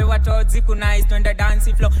pita, pewa tozi kunais twende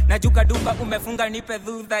dance flow, najuka duka umefunga nipe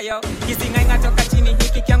dhudha yo, kisingainga toka chini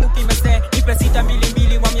hiki kyangu kimese, nipe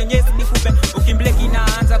 622 wa mnyenyezi nikube, ukimbleki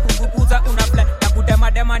naanza kukukuza unafly, na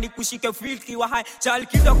kudema ni kushike filki wa high,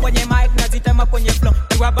 Shalkido kwenye mic na zitema kwenye flow,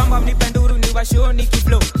 niwa bamba mnipe nduru niwa show niki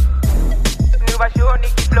flow, niwa show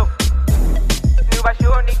niki flow, niwa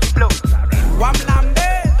show niki flow.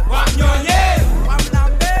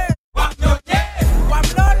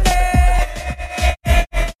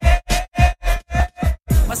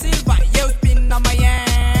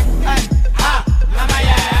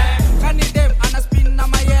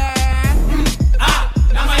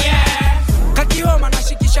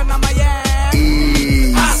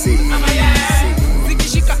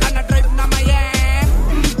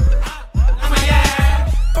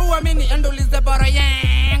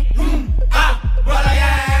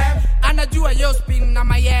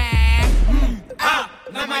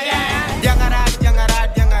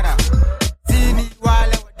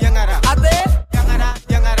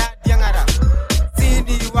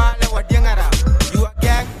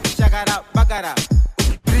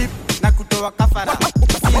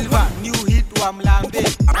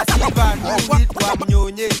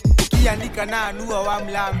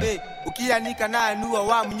 wamlambe ukianika na anua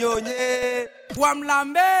wamnyonye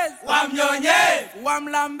wamlambez wamnyonye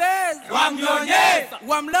wamlambez wamnyonye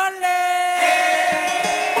wamlole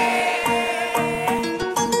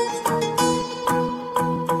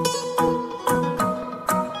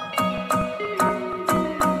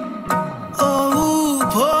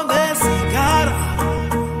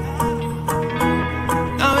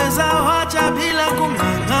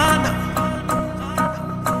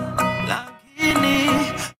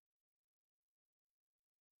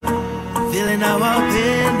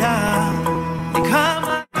nawapenda ni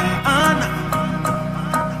kama ana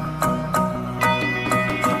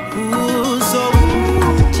so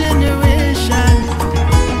generation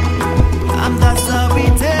I'm the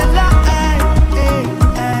storyteller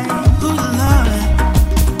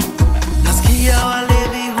nasikia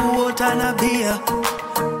walevi huota na bia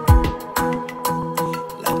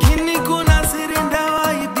lakini kuna siri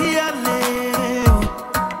ndawaibia leo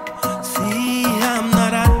see I'm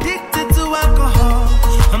not addicted to alcohol.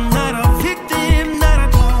 I'm not a victim, not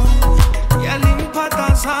at all.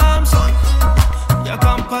 Yalimpata Samson,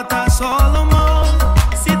 yakampata Solomon.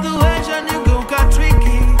 Situation you go got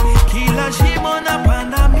tricky. Kila shimo na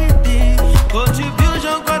panda miti.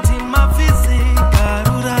 Contribution kwa tima fizi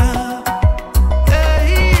karura.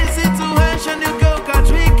 Hey, situation you go got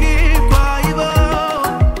tricky. Kwa hivyo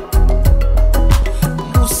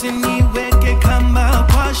musiniweke kamba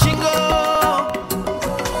kwa shingo.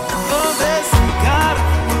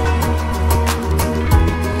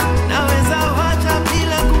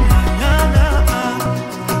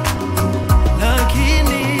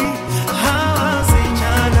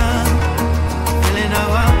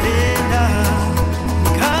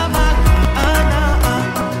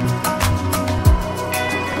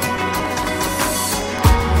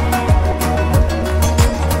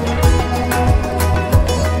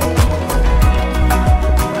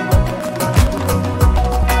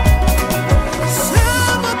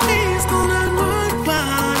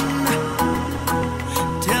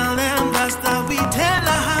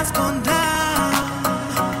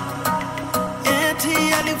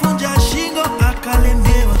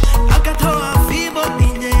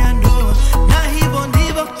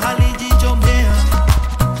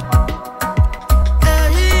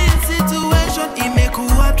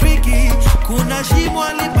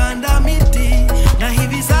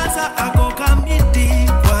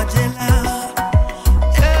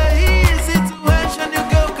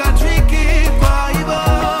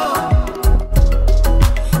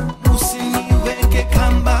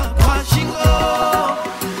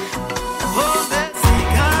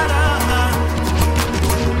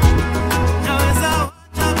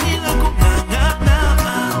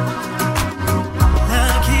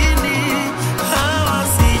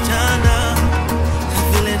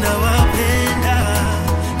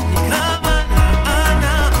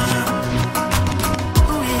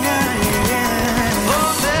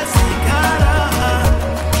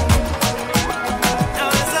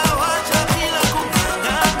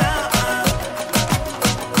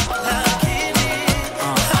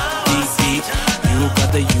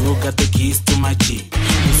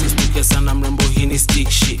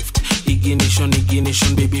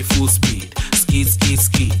 Ignition, baby, full speed. Skid, skid,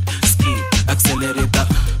 skid, skid. Accelerator,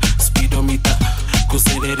 speedometer.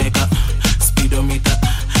 Kuserereka, speedometer.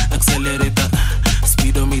 Accelerator,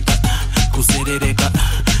 speedometer. Kuserereka,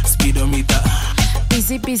 speedometer.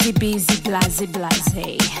 Busy, busy, busy, blaze,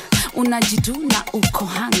 blaze. Unajiduna uko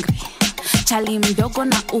hungry. Chali mdogo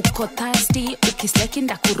na uko thirsty. Ukisteki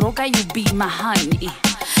ndakuroga, you be my honey.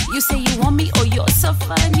 You say you want me, oh you're so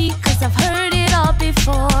funny. Cause I've heard it all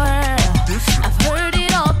before. I've heard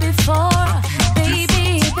it all before.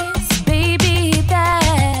 Baby this, baby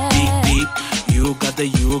that. Beep,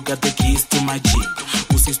 beep, you got the keys to my Jeep.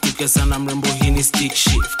 Usistuke sana mrembo hini stick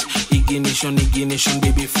shift. Ignition, ignition,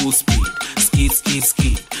 baby full speed. Skid, skid,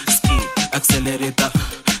 skid, skid. Accelerator,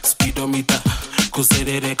 speedometer.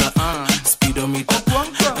 Kuserereka, speedometer.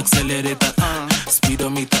 Accelerator,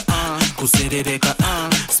 speedometer. Kuserereka,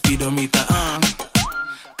 speedometer.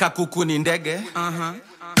 Kakuku ni ndege.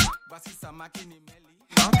 Basi samaki ni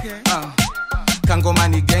meli. Okay. Kangoma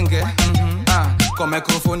ni genge. Kwa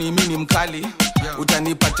mikrofoni mimi mkali.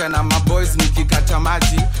 Utanipata na maboys nikikata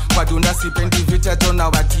maji. Kwa dunda sipendi vita tona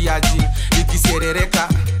watiaji. Ikiserereka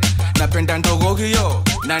napenda ndogo hiyo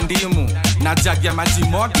na ndimu na jagi ya maji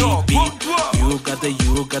moto.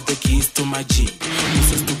 You got the keys to my Jeep.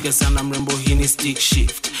 Usistuke sana mrembo hini stick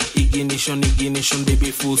shift. Ignition, ignition,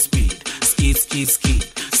 baby full speed. Skid, skid, skid,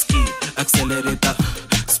 skid. Accelerator,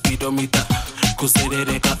 speedometer.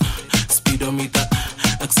 Kuserereka, speedometer.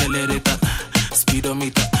 Accelerator,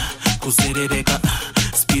 speedometer. Kuserereka,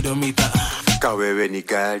 speedometer. Kawewe ni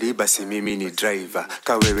gari basi mimi ni driver,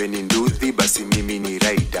 kawewe ni nduthi basi mimi ni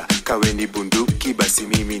rider, kawe ni bunduki basi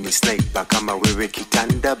mimi ni sniper, kama wewe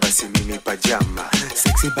kitanda basi mimi pajama.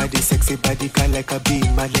 Sexy body kind like a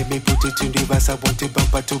beamer, let me put it in reverse, I want it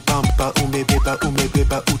bumper to bumper.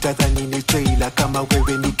 Umebeba utadhani ni trailer, kama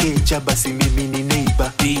wewe ni kecha basi mimi ni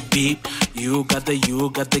neighbor. Beep beep, you got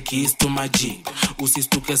the keys to my Jeep.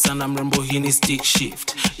 Usistuke sana mrembo, hii ni stick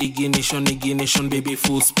shift. Ignition baby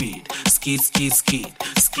full speed.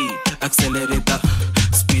 Skid, accelerator,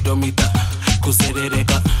 speedometer,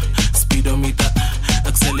 kuserereka, speedometer,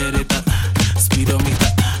 accelerator,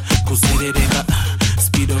 speedometer, kuserereka,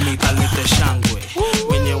 speedometer, lete shangwe,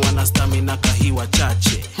 wenye wana stamina kahiwa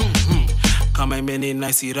chache, kama imeni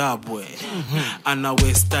nice irabwe, ana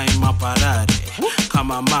waste time aparare,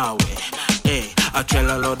 kama mawe, a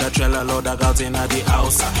trailer loader, girls in the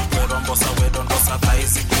house. We dondosa,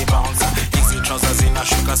 taisi bouncer. Easy trousers in a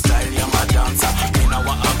sugar style, ya ma dancer. Mina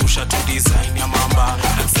wa agusha to design, ya mamba.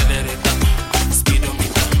 Accelerator,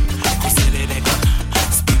 speedometer, accelerator,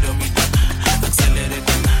 speedometer,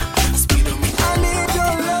 accelerator, speedometer. I need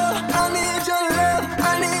your love, I need your love,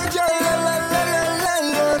 I need your love,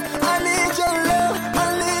 I need your love, I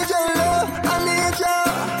need your love, I need your.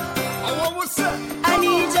 Oh, what's up? I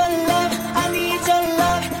need your love, I need your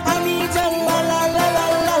love, I need your la la la la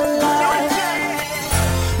la la.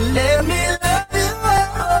 Let me love you.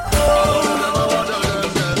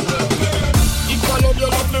 If I love you,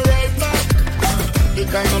 love me right back. The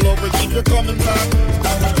kind of love will keep you coming back.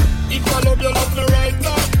 If I love you, love me right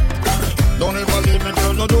back. Don't ever leave me,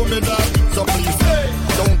 girl, no do me that. So please stay,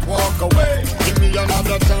 don't walk away. Give me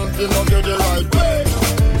another chance to love you the right way.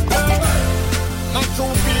 Not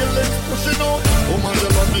true feelings pushing out. Woman, you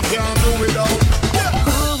love me, can't do without.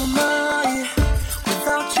 Who am I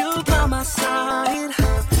without you by my side?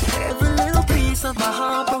 Every little piece of my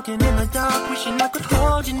heart broken in the dark, wishing I could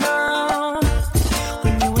hold you now.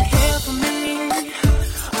 When you were here for me,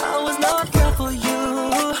 I was not there for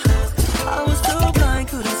you. I was too blind,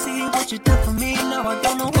 couldn't see what you did for me. Now I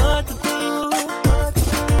don't know what to do.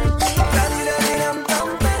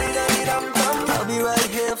 I'll be right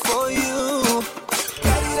here for you.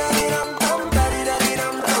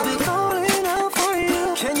 I'll be calling out for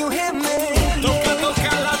you. Can you hear me? I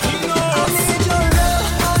need your love,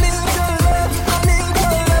 I need your love, I need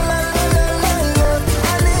your love,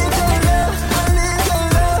 I need your love, I need your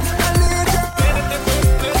love,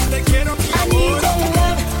 I need your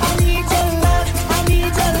love, I need your love, I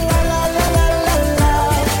need your la la la la la.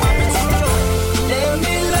 Let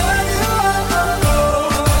me love you.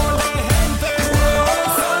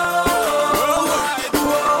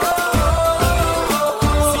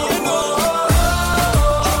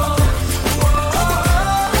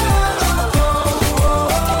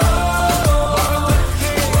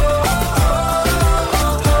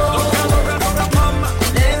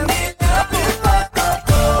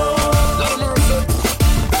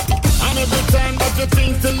 And every time that you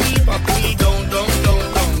think to leave, I plead, don't.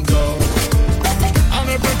 And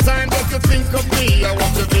every time that you think of me, I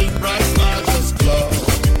want your big bright smile just glow.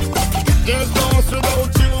 There's no us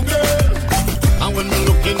without you, girl. And when we're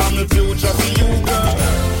looking at the future, see you, girl.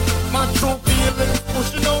 My true feelings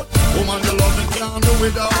pushing out. Woman, you love me, can't do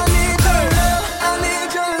without. I need your love, I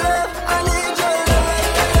need your love, I need your love.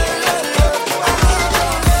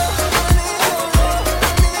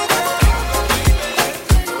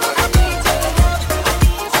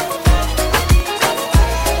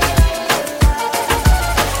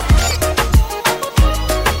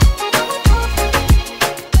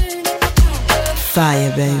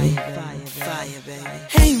 Fire, baby.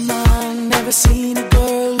 Hey mom, never seen a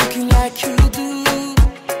girl looking like you do.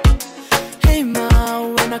 Hey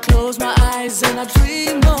mom, when I close my eyes and I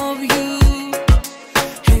dream of you.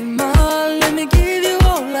 Hey mom, let me give you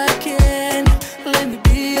all I can. Let me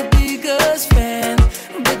be your biggest fan.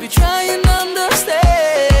 Baby, try and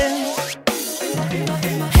understand.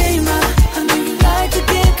 Hey mom, I know you like to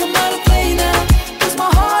get come out and play now. 'Cause my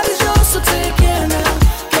heart is yours, so take care now.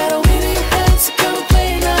 Got a winning hand, so come and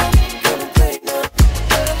play now.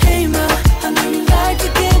 Hey ma, I know you like to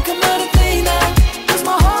get come out and play now. 'Cause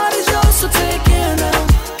my heart is yours, so take care now.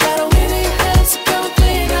 Got a winning hand, so come and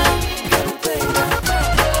play now.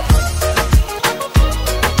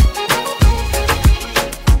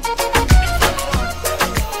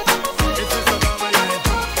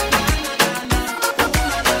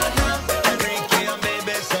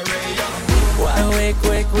 Why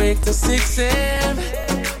wake till 6 a.m.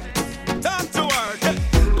 Time to work.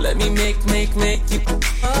 Let me make you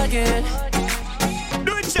again.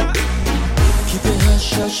 Do it, Jack. Keep it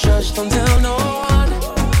hush, don't tell no one.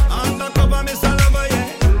 Undercover, Mr. Lover, yeah.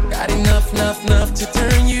 enough to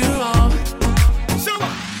turn you on.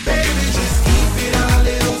 Baby, just keep it a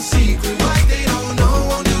little secret. What they don't know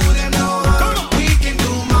won't do them no harm. We can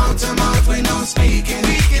do mouth to mouth with no speaking.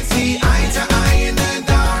 We can see eye to eye in the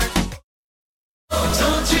dark.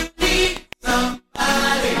 Don't you need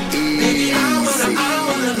somebody? Baby, I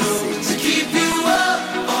wanna know to keep you up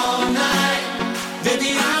all night. Baby,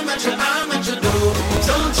 I'm at your door.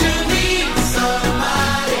 Don't you need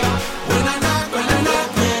somebody? When I knock, when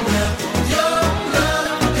your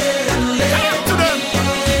love and let me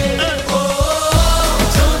in. Oh,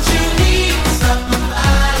 don't you need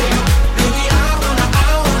somebody? Baby, I wanna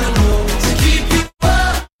know to keep you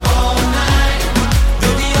up all night.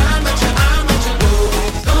 Baby, I'm at your door.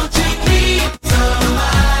 Don't you need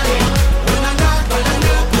somebody? When I knock, when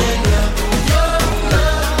your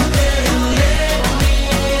love and let me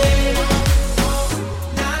in.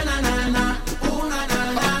 Na na na na, ooh na na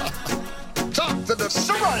na. Talk to the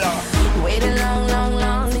Soraya. Waiting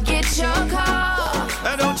long to get your call.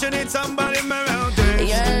 Don't you need somebody around this?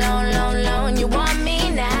 You're alone, you want me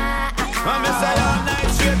now. I'm inside all night,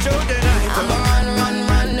 straight through the night. I'm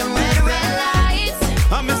run, the red lights.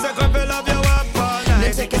 I'm a couple of you up all night.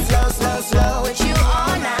 Then take it slow with you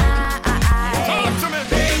all night. Talk to me,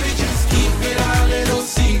 Baby, just keep it a little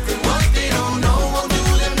secret. What they don't know won't do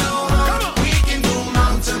them no harm. We can do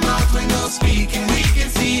mouth to mouth with no speaking. We can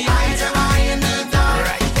see eye to eye in the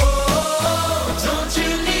dark. Oh, don't you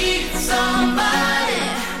need somebody?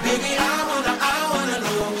 Baby, I wanna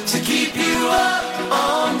know to keep you up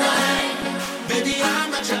all night. Baby,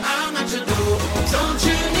 I'm at your door. Don't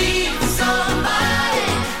you need somebody?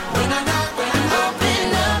 When I knock,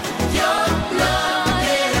 open up your love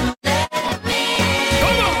and let me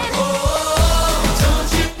in. Oh, don't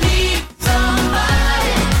you need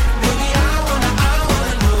somebody? Baby, I wanna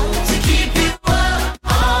know to keep you up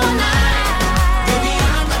all night. Baby,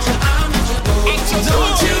 I'm at your door.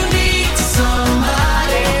 Don't you need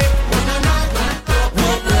somebody? When I knock,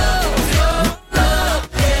 open up your love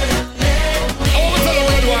and let me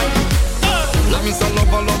in. Let me say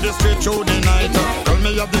love you straight through the night. Tell me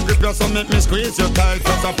you have the grip, you so make me squeeze you tight.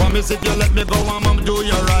 Cause I promise if you let me go, I'ma do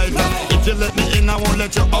you right. If you let me in, I won't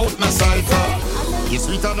let you out my sight. You're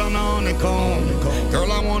sweeter than a honeycomb.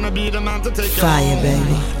 Girl, I wanna be the man to take you Fire, home.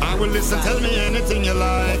 baby. I will listen, tell me anything you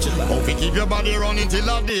like. Hope you keep your body running till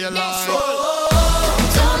the daylight.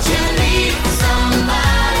 Don't you need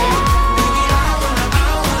somebody? Baby, I wanna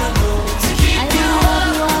know to keep you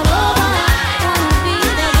up all night.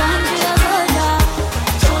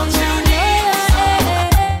 Don't you need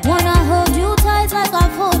Wanna hold you tight like a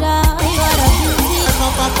folder. You are a beauty.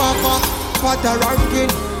 What a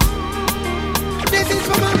ranking. This is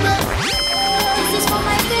for my baby. This is for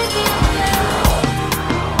my baby.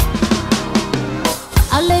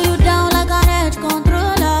 I'll lay you down like an edge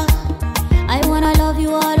controller. I wanna love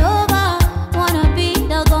you all over. Wanna be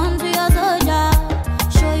the gun to your soldier.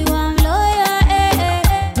 Show you I'm loyal.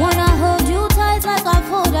 Wanna hold you tight like a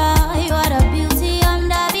folder. You are the beauty, I'm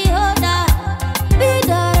the beholder. Be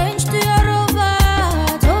the range to your rover.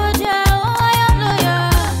 Told ya, oh I am loyal.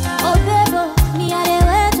 Oh baby, me a the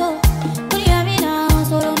weto. Put your me now,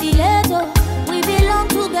 so don't be late. We belong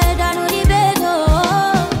together, no debate.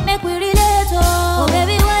 Make we relate. Oh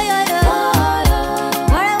baby, why you?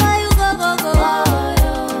 Wherever you go.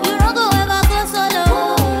 You don't go ever go solo.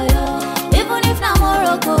 Even if na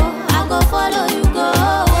Morocco, I go follow you go.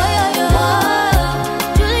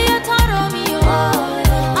 Juliet and Romeo,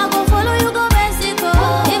 I go follow you go Mexico.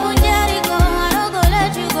 Even Jericho, I don't go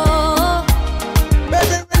let you go.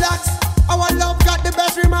 Baby, relax. Our love got the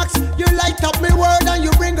best remarks. You light up me world and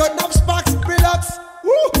you bring out enough sparks. Relax.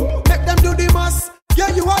 Woo. Make them do the mass. Yeah,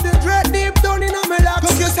 you are the dread deep down in a relax.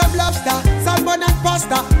 Cook you some lobster, salmon and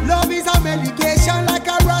pasta. Love is a medication like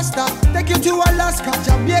a rasta. Take you to Alaska,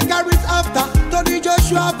 Jamaica is after. Tony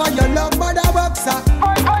Joshua for your love mother boxer.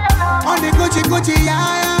 On the Gucci,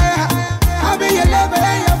 yeah. I be your lover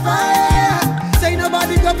and your fire. Say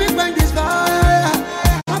nobody can be bring this fire.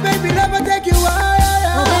 My baby never take you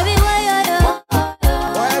higher. Oh baby, why you?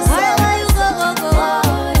 Wherever you go.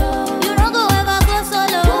 You don't go ever go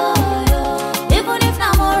solo. Even if na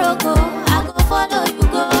Morocco, I go follow you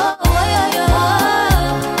go.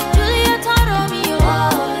 Juliet and Romeo,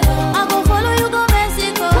 I go follow you go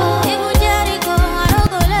Mexico. Even Jericho, I don't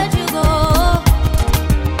go let you go.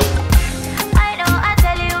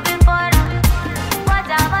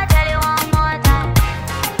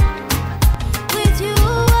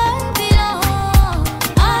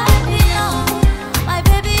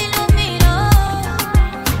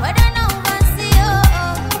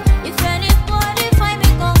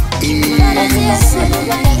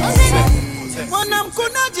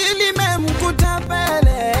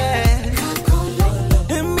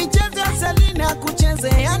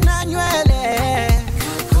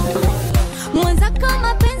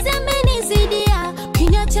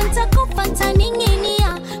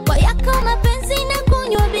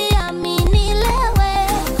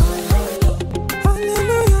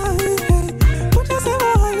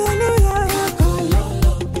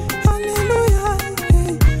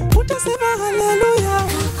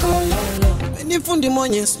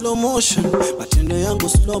 mwenye slow motion, matendo yangu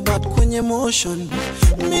slow but kwenye motion.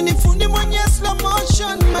 Mimi ni fundi mwenye slow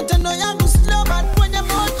motion, matendo yangu slow but kwenye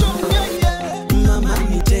motion. Yeah, yeah. Mama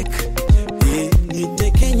niteke,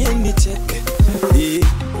 niteke nye niteke,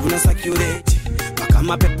 una sakurate,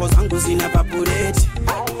 kama pepo zangu zina vaporate.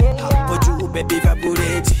 Hapo juu baby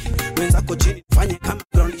vaporate, wenzako chini fanye kama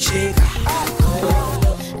ground shaker.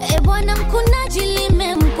 Bwana mkunaji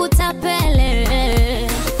limemkuta Pele,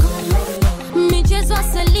 michezo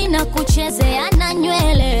Selina kuchezea na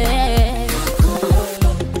nywele.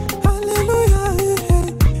 Hallelujah,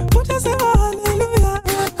 utasema hallelujah.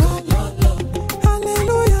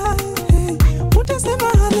 Hallelujah, utasema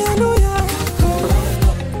hallelujah.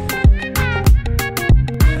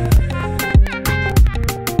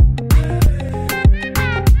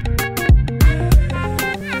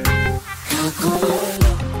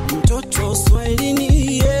 Mtoto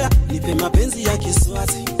Swahilini, yeah, nipe mapenzi ya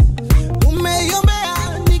Kiswahili.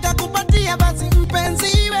 Umeiombea nikakupatia, basi mpenzi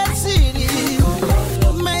iwe siri.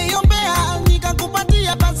 Umeiombea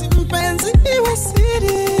nikakupatia, basi mpenzi iwe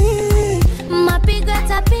siri. Mapigo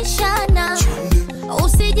tapishana,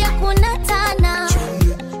 usije kunatana,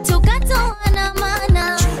 tukatoana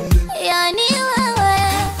mana, yani wewe.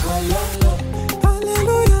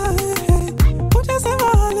 Hallelujah, utasema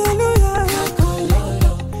hallelujah.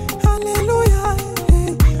 Hallelujah,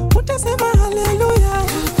 utasema hallelujah.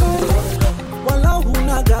 Wala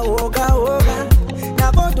hunaga woga woga,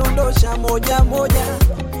 navodondosha moja moja,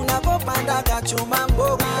 unavopanda kachuma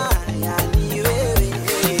mboga, yani wewe.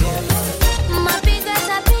 Mapigo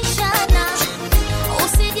tapishana,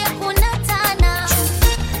 usije kunatana,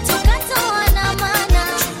 tukatoana mana,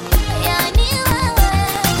 yani wewe.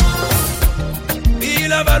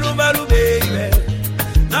 Bila balu balu baby,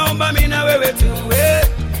 naomba mimi na wewe tuwe,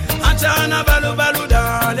 achana balu balu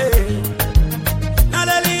dale.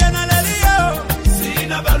 Nalelia,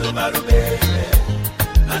 sina balu balu baby,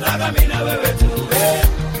 nataka mimi na wewe tuwe,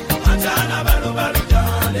 achana balu balu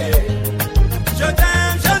dale.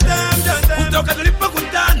 Jotem, kutoka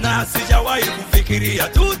tulipokutana sijawahi kufikiria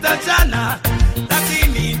tutachana,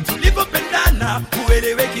 lakini tulipopendana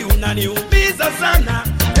ueleweki unaniumiza sana.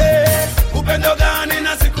 Hey, upendo gani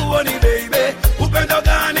na sikuoni baby, upendo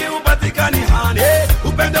gani upatikani hani,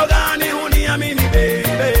 upendo gani uniamini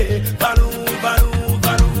baby, balu balu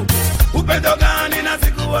balu, upendo gani na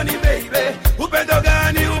sikuoni baby, upendo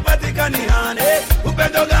gani upatikani hani,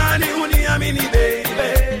 upendo gani uniamini baby.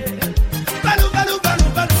 Balu balu balu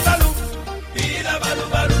balu balu, bila balu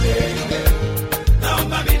balu baby,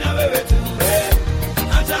 naomba mimi na wewe tuwe,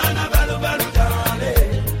 achana balu balu dale.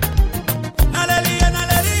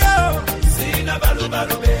 Nalelia, sina balu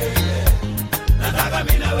balu baby, nataka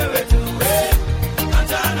mimi na wewe tuwe,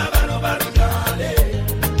 achana balu balu dale.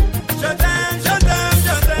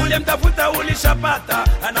 Jotem, ule mtafuta ulishapata,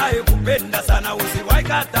 anayekupenda sana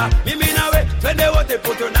usiwaikata. Mimi nawe twende wote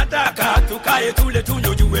poto, nataka tukae tule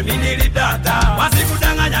tunyojue mimi nilidata.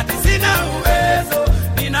 Wasikudanganya sina uwezo,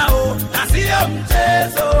 ninao na sio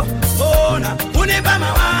mchezo. Ona unipa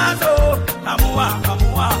mawazo,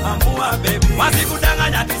 amua baby.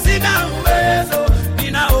 Wasikudanganya sina uwezo,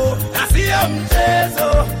 ninao na sio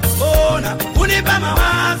mchezo. Ona unipa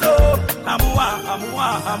mawazo,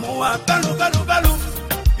 amua balu balu balu,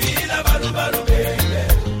 bila balu balu baby,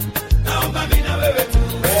 naomba mimi na wewe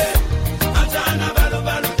tuwe, achana balu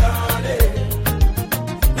balu dale.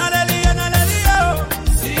 Nalelia,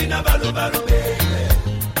 sina balu balu baby,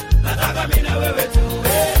 nataka mimi na wewe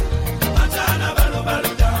tuwe, achana balu balu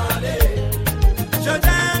dale.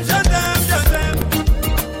 Jotem.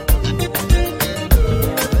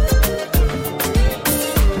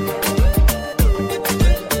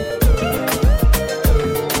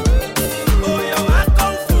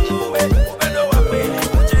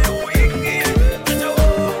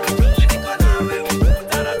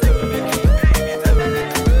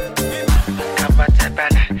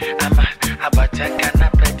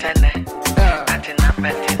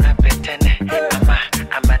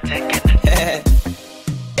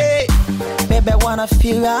 Wanna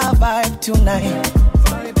feel our vibe tonight.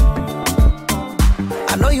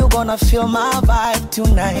 I know you gonna feel my vibe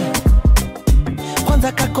tonight.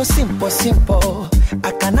 Kwanza kako simple,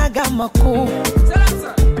 akanaga makuu,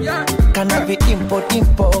 kana vidimpo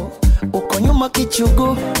dimpo, uko nyuma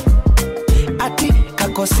kichugu. Ati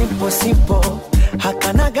kako simple,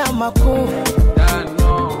 hakanaga makuu,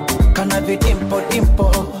 kana vidimpo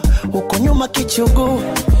dimpo, uko nyuma kichugu.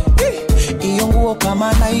 Iyo nguo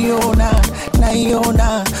kama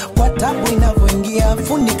naiona kwa tabu inavyoingia,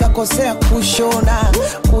 fundi kakosea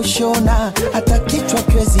kushona hata kichwa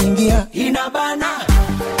kiwezi ingia, inabana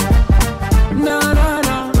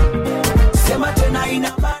na sema tena ina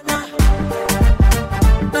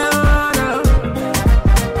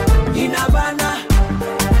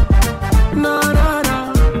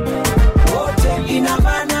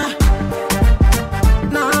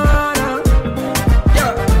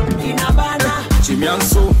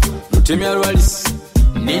lutemya lwalis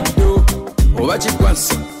niddo oba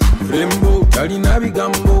kikwasa rembo talina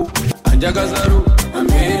bigambo anjagazalu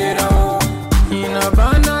ambeererawo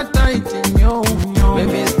inabana taiti nyo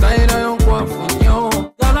baby style yonkwafu nyo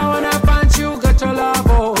gonna wanna punch you got your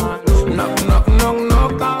love knock knock knock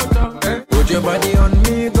knock out put your body on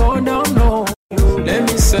me go down low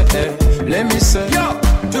let me say yo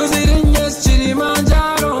tuzirinjes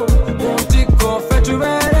Kilimanjaro Montiko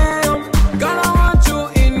fetubereo gonna want you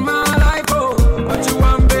in my life what you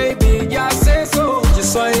want baby just say so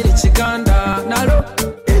Kiswahili Chiganda nalo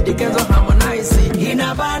Eddie Kenzo harmonize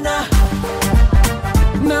inabana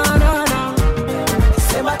na na na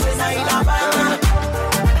sema tena inabana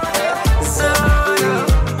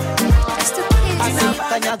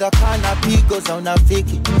Kanyaga kana pigo za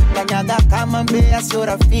unafiki, kanyaga kama mbea sio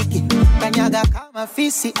rafiki, kanyaga kama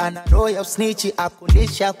fisi ana roho ya usnichi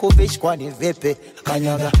akulisha kuvishi kwani vipi,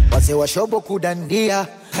 kanyaga wase wa shobo kudandia,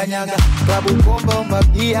 kanyaga klabu komba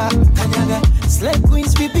mabia, kanyaga slay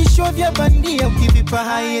queens vipisho vya bandia, ukivipa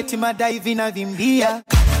hai eti madai vinavimbia,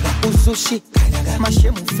 kanyaga usushi, kanyaga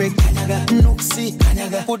mashemu fake, kanyaga nuksi,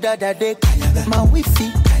 kanyaga udadade, kanyaga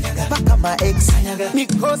mawifi, paka ma ex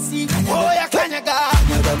mikosi oya kanyaga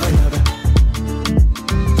kanyaga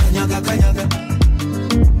kanyaga kanyaga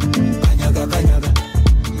kanyaga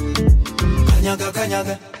kanyaga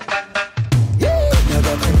kanyaga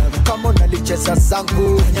kama unalicheza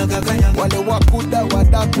zangu wale wakuda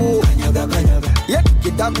wadaku ye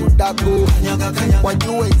kidaku daku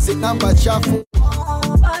wajue hizi namba chafu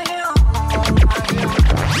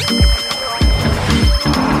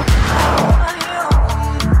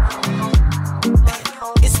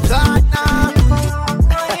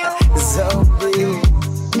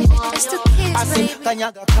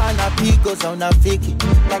Kanyaga kana pigo za unafiki,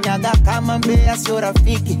 kanyaga kama mbea sio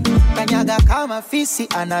rafiki, kanyaga kama fisi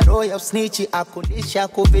ana roho ya usnichi akulisha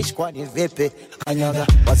kuvishi kwani vipi, kanyaga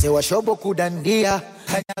wase wa shobo kudandia,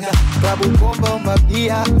 kanyaga klabu komba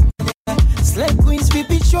mabia, slay queens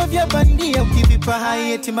vipisho vya bandia, ukivipa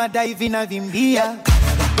hai eti madai vinavimbia,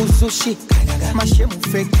 kanyaga usushi, kanyaga mashemu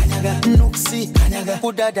fake, kanyaga nuksi, kanyaga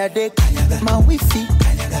udadade, kanyaga mawifi,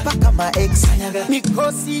 paka ma ex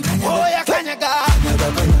mikosi oya kanyaga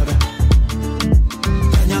kanyaga kanyaga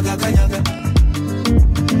kanyaga kanyaga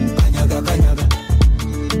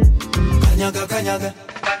kanyaga kanyaga kanyaga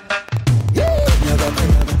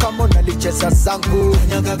kama unalicheza zangu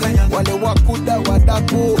wale wakuda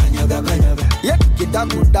wadaku ye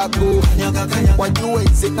kidaku daku wajue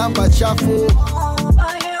hizi namba chafu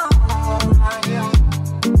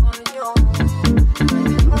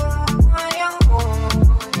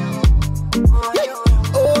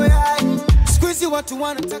watu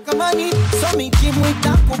wanataka mani so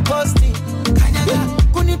mikimwita kuposti kanyaga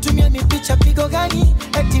kunitumia mipicha pigo gani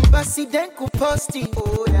eti basi den kuposti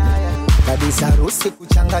kabisa harusi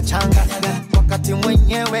kuchanga changa wakati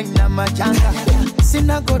mwenyewe na majanga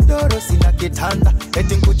sina godoro sina kitanda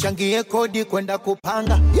eti nkuchangie kodi kwenda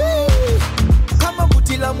kupanga kama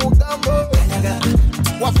butila mugambo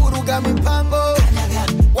wafuruga mipango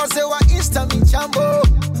wazee wa insta michambo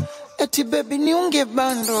eti baby niunge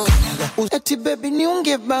bando eti baby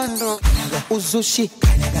niunge bando uzushi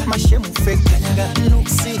mashemu fake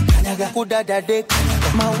nuksi kudadade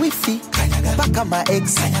mawifi paka ma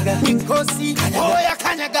ex mikosi oya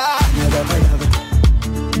kanyaga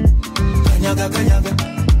kanyaga kanyaga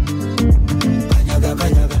kanyaga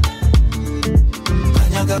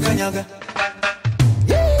kanyaga kanyaga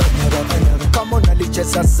kama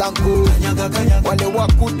unalicheza zangu wale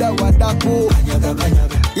wakuda wadaku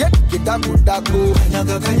ye kidaku daku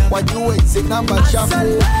wajue hizi namba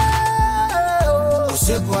chafu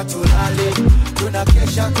usiku watulale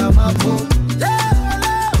tunakesha kama po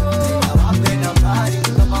wape na bari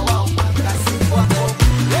kama wao makasi wako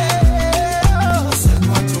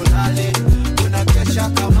usiku watulale tunakesha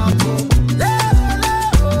kama po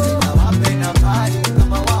wape na bari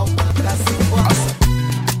kama wao makasi wako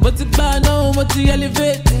What's it by now, what's the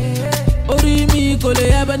elevate? Ori mi kole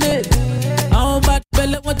yabanet. I'm bad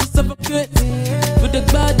fella, want to suffocate. With the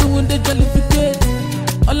bad doing the jollificate.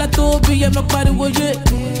 All I told me, I'm not body with it.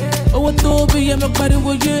 Oh, I told me, I'm not body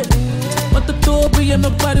with it. What the told me, I'm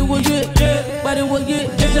not body with it. Body with it,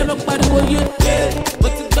 yes, I'm not body with it.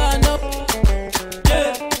 What's it by now?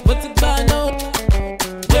 What's it by now?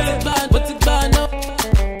 What's it by now?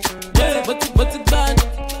 What's it by now?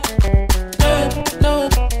 No,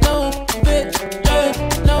 bitch.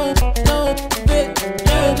 No, bitch.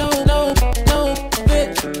 No,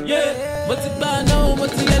 bitch. Yeah. What's it by now?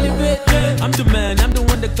 What's the elevate? I'm the man, I'm the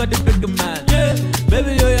one that got the bigger man. Yeah.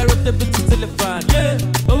 Baby, yo, I wrote the bitch to telephone. Yeah.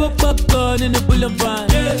 Over popcorn in the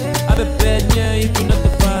boulevard. Yeah. I be bad, yeah, if you're not the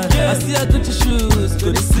fan. I see her Gucci shoes,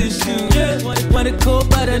 go to see shoes. When it cold,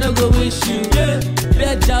 but I no go wish you.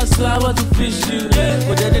 Bad job, so I want to fish you.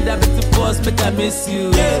 But then that bit to force, make I miss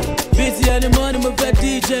you. Busy in the morning, my bad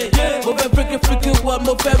DJ. My bad freaking one,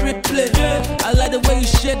 my favorite play. I like the way you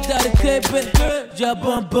shake that tape.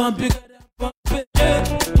 Jump bump, big.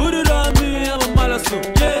 Put it on me, I'm a malasso.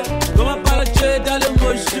 Go my apologize, darling,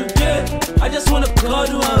 motion. I just wanna call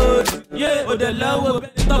you out. Oh, the love,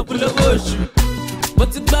 stop with the bush.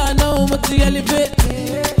 What's it by now? What's the elevate?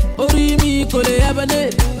 Oh, me, call it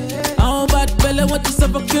Abanate. I'm bad belly, want to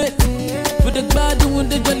suffocate. With the bad doing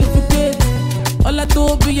the jellificate. All I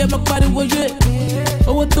do be, I'm a party with you.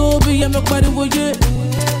 Oh, what do be, I'm a party with you.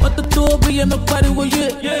 What the do be, I'm a party with you.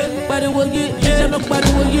 Party with you, I'm a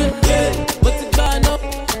party with you. What's it by now?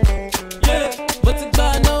 What's it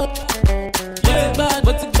by now?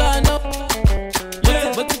 What's it by now?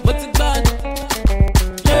 What's it by?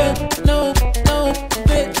 No,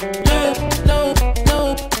 fit. No,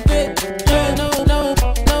 fit.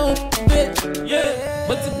 No, fit.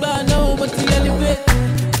 What's it by now? What's the elevate?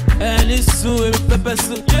 And it's so pepper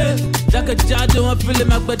soup. Jacka Jado, I'm feeling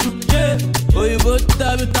my bedroom. Oh, you both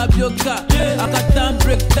tapioca. I got time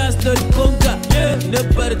break dance to the conga.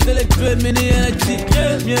 Nobody tell it dream in the energy.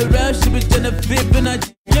 Me around, she be trying to flip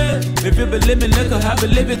energy. If you believe me, like I have a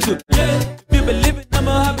living too. If you believe it,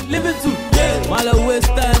 I'ma have a living too. While I waste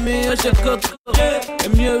time, me, I should cook.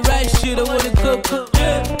 If you're right, shit, I wanna cook.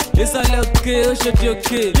 It's all okay, I should your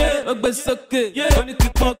kid. I'm best okay, only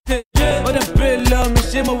keep okay. Oh, the brain love me,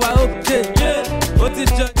 shame, I okay. What's it,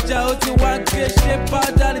 judge, what's it, one case, shape,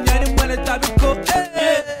 powder, and any money, time to go.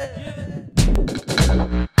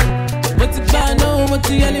 What's it, by now, what's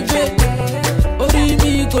the elevate? Oh,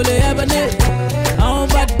 me, call it Abanate. I'm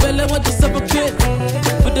bad belly, want to suffocate.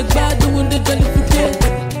 With the bad doing the jellificate.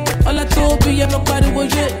 All I told me, I'm a party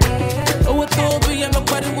with you. Oh, what told me, I'm a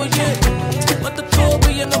party with you. What the told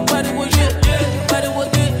me, I'm a party with you. Party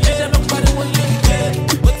with you, I'm a party with you.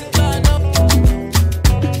 What's it by now?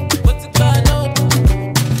 What's it by now?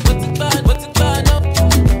 What's it by? What's it by now?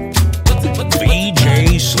 VJ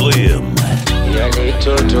Slim. Yani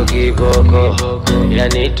toto kiboko,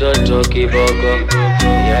 yani toto kiboko,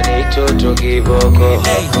 yani toto kiboko.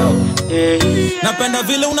 Hey. Napenda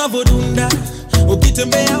vile unavodunda,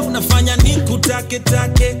 ukitembea unafanya nikutake.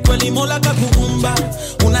 Kweli Mola kakuumba,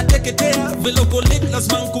 unateketea vile uko lit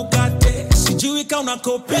lazima nkukate. Sijui ka una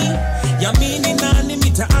kopi, yamini nani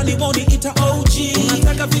mitaani woni ita OG.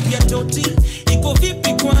 Unataka vipi ya toti, iko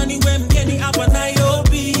vipi kwani we mgeni hapa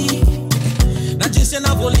Nairobi. Na jinsi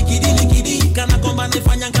anavyolikidi kana kwamba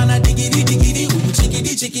nifanya kana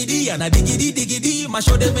digidi chikidi ana digidi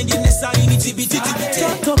mashode mengine sari ni tibiti.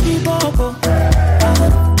 Toto kiboko,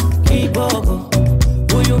 kiboko.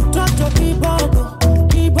 Huyu mtoto kiboko,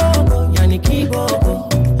 yani kiboko.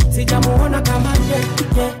 Sijamuona kama ye.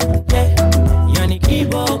 Yani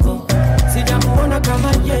kiboko. Sijamuona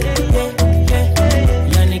kama ye.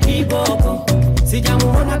 Yani kiboko.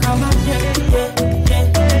 Sijamuona kama ye.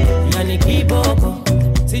 Yani kiboko.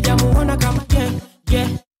 Sijamuona kama ye.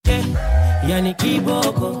 Yani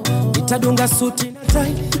kiboko. Nitadunga suti na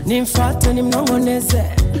tai, nimfuate nimnongoneze.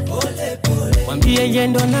 Mwambie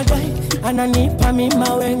yendo na dai, ananipa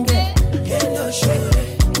mima wenge.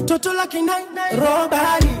 Toto laki nai,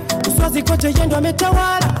 robali. Uswazi kote yendo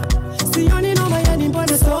ametawala. Sioni noma yani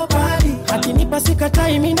mbone sobali. Akinipa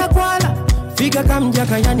sikatai mina kwala. Figa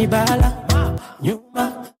kamjaka yani bala.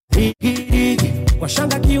 Nyuma, rigirigi. Kwa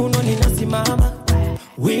shanga kiunoni nasimama.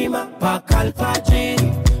 Wima, paka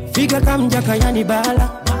alfajiri. Figa kamjaka yani bala.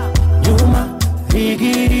 Nyuma,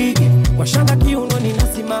 rigirigi. Kwa shanga kiunoni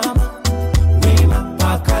nasimama. Wima,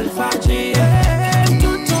 paka alfajiri.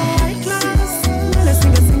 Mtoto high class. Nale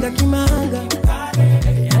singa kimanga.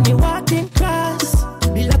 Yani working class.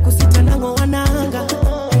 Bila kusita nango wananga.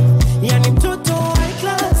 Yani mtoto high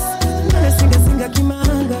class. Nale singa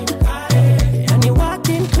kimanga. Yani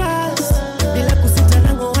working class. Bila kusita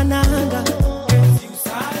nango wananga.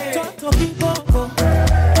 Toto kiboko.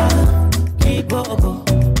 Kiboko.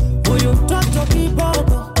 Huyu mtoto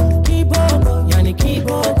kiboko. Yani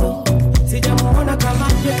kiboko. Sijamuona kama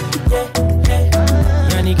ye.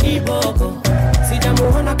 Yani kiboko.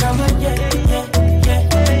 Sijamuona kama ye.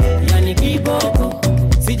 Yani kiboko.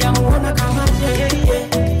 Sijamuona kama ye.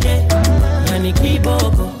 Yani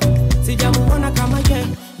kiboko. Sijamuona kama ye.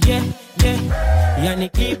 Yani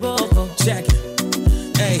kiboko. Check it.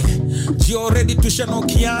 Hey, you already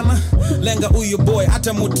tushanokiana. Lenga uyu boy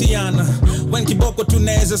hata mutiana. When kiboko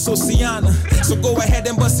tunaweza sosiana. So go ahead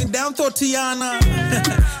and bust it down Thotiana.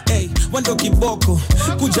 Hey, Wendo Kiboko,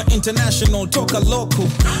 Kuja International, Toka Local.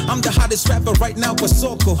 I'm the hottest rapper right now for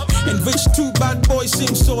Soko. And Rich 2 bad boys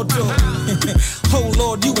sing Soto. Oh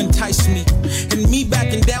Lord, you entice me. And me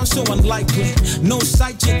backing down so unlikely. No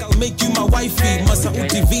side chick, I'll make you my wifey.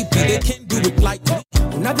 Masauti VP, they can't do it like me.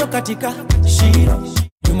 Unavyo katika shiro,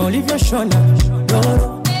 nyuma ulivyo shona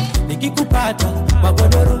doro, nikikupata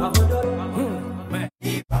magodoro.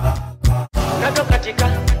 Unavyo katika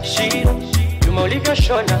shiro, nyuma ulivyo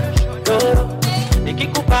shona doro,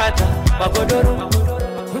 nikikupata magodoro.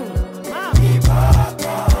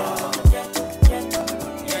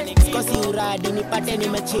 Kosi uradi nipate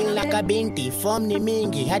nimechill na kabinti. Form ni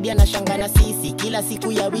mingi hadi anashanga na sisi kila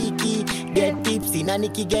siku ya wiki. Get tipsy na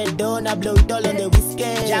nikiget down I blow it all on the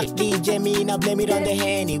whiskey. Jack DJ me na blame it on the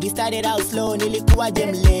Henny. We started out slow nilikuwa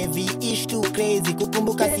jem levi. Ish too crazy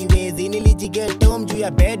kukumbuka siwezi. Nilijiget home juu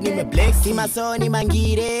ya bed nimeblex. Si masoni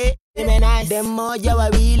mangire Zime nice dem moja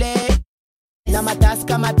wawile na matasi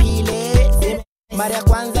kama pile. Mara ya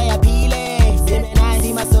kwanza ya pile Zime nice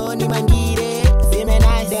si masoni mangire. Zime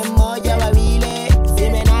nice dem moja wawile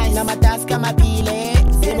Zime nice na matasi kama pile.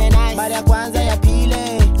 Zime nice mara ya kwanza ya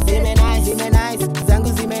pile. Zime nice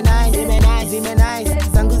zangu zime nice. Zime nice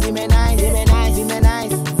zangu zime nice. Zime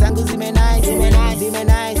nice zangu zime nice. Zime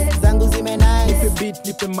nice zangu zime nice. Nipe beat,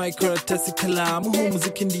 nipe mic, karatasi kalamu. Huu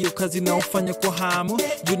muziki ndiyo kazi naofanya kwa hamu.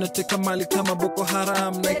 Juu nateka mali kama Boko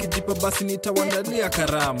Haram. Na ikijipa basi nitawandalia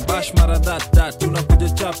karamu. Bash mara that tunakuja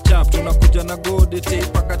chap chap. Tunakuja na gode tape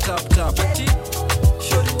paka tap tap. Ati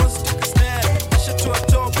shorty wants to take a snap. Asha tu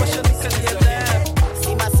atop, asha nikalia lab.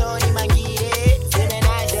 Si masoni mangire Zime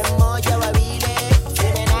nice dem moja wawile.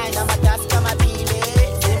 Zime nice na matasi kama pile.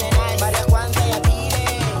 Zime nice mara ya kwanza ya pile.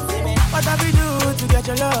 What have we do to get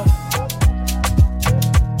your love?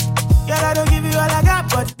 Girl, I don't give you all I got,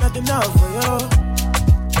 but it's not enough for you.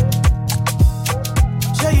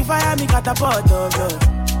 Show you fire me catapult of you.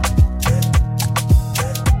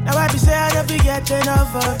 Now I be say I don't be get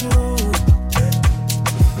enough of you.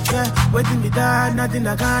 Yeah, waiting me down, nothing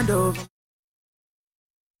I can't do.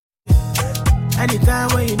 Anytime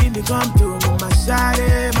when you need me, come to me. My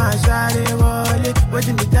shawty, wallet.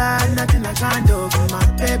 Waiting me down, nothing I can't do. My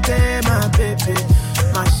baby,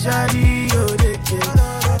 my shawty, oh, they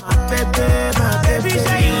my baby.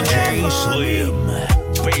 DJ Slim,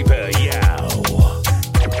 baby, yow.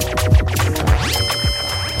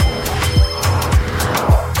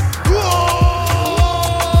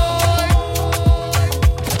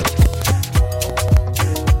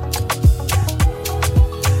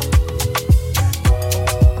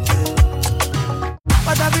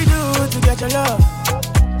 What have we do to get your love?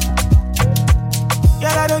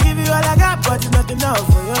 Girl, I don't give you all I got, but it's not enough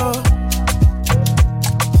for you.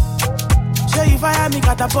 Show you fire me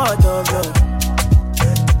catapult of you.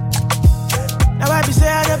 Now I be say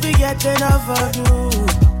I don't be get enough of you.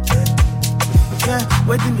 Yeah,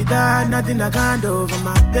 waiting me down, nothing I can't do for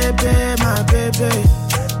my baby.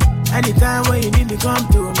 Anytime when you need me, come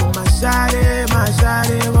to me. My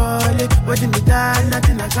shawty, wallet. Waiting me down,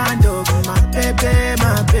 nothing I can't do for my baby.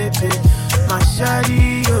 My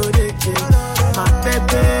shawty, oh, they my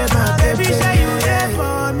baby. Say you there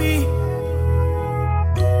for me.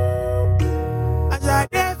 As I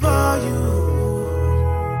there for you.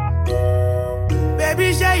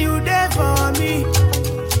 Baby, say you there for me.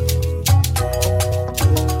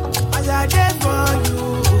 As I there for you.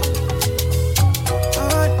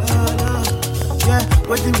 Yeah,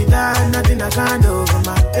 waiting me down, nothing I can't do for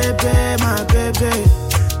my baby.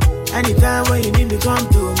 Anytime when you need me, come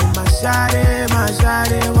to me. My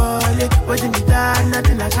shawty, wallet. Waiting me down,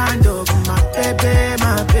 nothing I can't do for my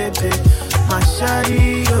baby. My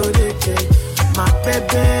shawty, oh, they my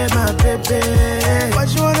baby. What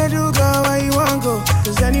you wanna do, girl? Where you wanna go?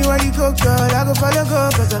 Cause anywhere you go, girl, I go follow, go.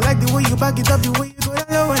 Cause I like the way you back it up, the way you go down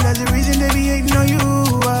low. And that's the reason they be hating on you,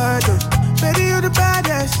 Baby, you the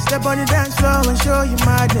baddest. Step on the dance floor and show you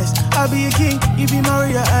madness. I'll be a king, you be my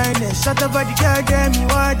Royal Highness. Shut up, body, girl, damn, you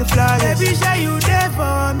are the flyest. Baby, say you there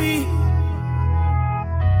for me.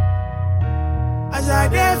 As I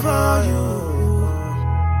there for you.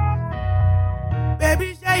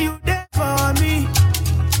 Baby, say you there for me.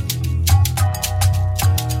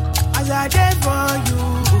 As I there for you.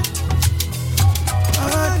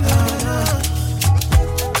 Oh, no.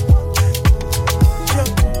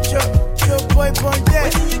 Your boy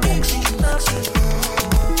dead.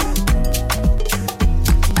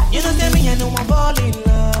 You don't tell me I know I'm falling in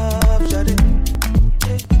love, shawty.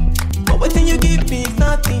 But what thing you give me is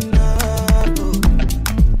not enough.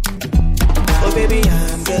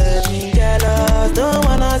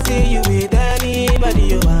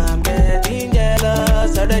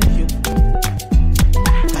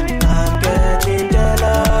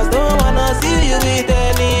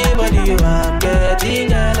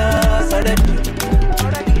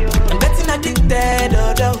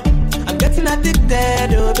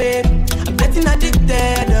 addicted, oh babe. I'm getting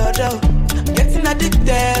addicted, oh no. I'm getting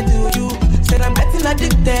addicted to you. Said I'm getting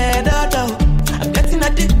addicted, oh no. I'm getting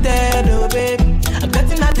addicted, oh babe. I'm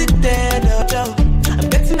getting addicted, oh no. I'm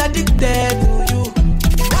getting addicted to you.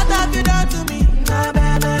 What have you done to me? Nah,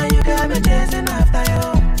 baby, you got me chasing after you.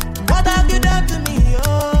 What have you done to me?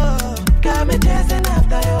 Oh, got me chasing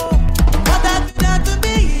after you. What have you done to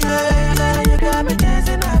me? Yeah, you got me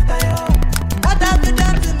chasing after you. What have you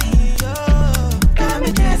done to me? Oh, got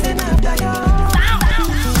me chasing after you.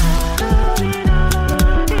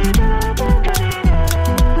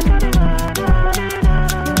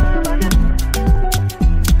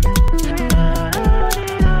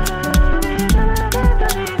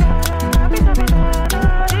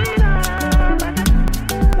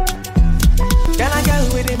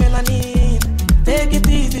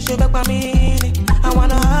 Sugar by me, I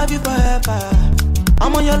wanna have you forever.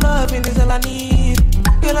 I'm on your love, and this all I need.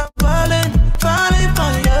 Girl, I'm falling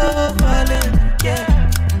for you, falling, yeah.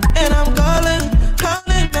 And I'm calling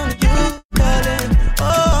on you, calling.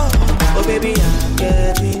 Oh, baby, I'm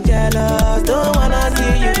getting jealous. Don't wanna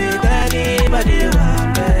see you with anybody.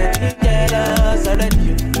 I'm getting jealous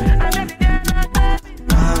already.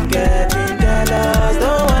 I'm getting jealous.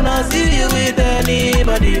 Don't wanna see you with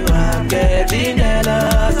anybody. I'm getting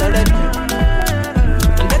jealous already.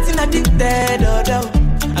 I'm getting addicted, oh no.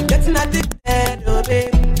 I'm getting addicted, oh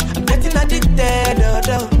babe. I'm getting addicted, oh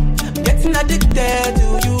no. I'm getting addicted to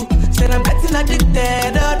you. Said I'm getting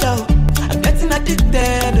addicted, oh no. I'm getting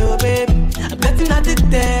addicted, oh babe. I'm getting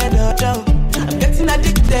addicted, oh no. I'm getting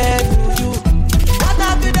addicted to you. What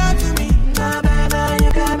have you done to me? Nah, baby,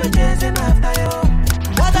 you got me chasing after you.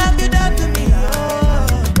 What have you done to me? Oh,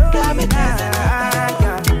 got me chasing after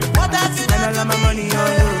you. What have you done to me? My money on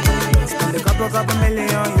you. Spend a couple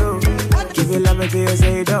million on you. Give you love until you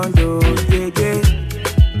say you don't do. Yeah, yeah.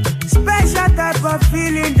 Special type of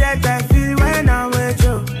feeling that I feel when I'm with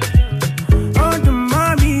you. Oh, the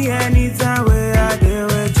mommy, anytime where I deal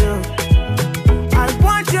with you. I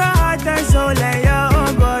want your heart and soul and your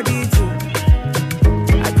own body too.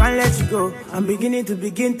 I can't let you go. I'm beginning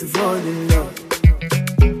to fall in love.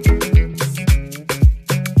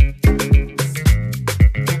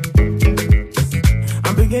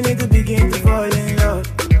 I'm beginning to fall in love.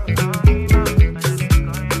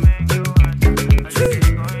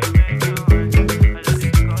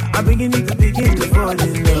 I'm beginning to fall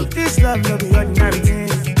in love. This love no be ordinary thing.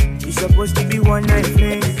 It's supposed to be one night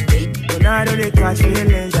fling. But now I know they catch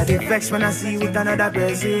feelings. I dey vex when I see you with another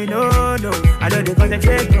person. No, no, I know they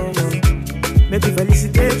concentrate no more. Make you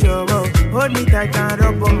felicitate your mom. Hold me tight and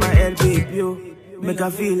rub on my head, baby. Yo. Make I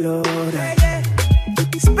feel alright.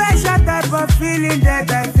 Special type of feeling that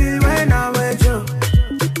I feel when I'm with you.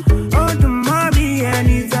 Oh, the mommy,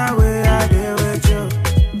 anytime where I deal with you.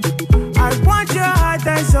 I want your heart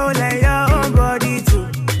and soul and your own body too.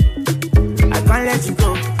 I can't let you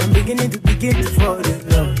go. I'm beginning to fall in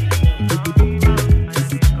love.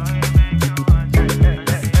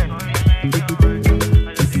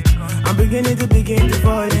 I'm beginning to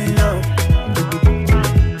fall in love.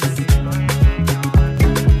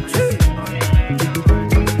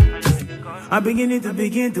 I'm beginning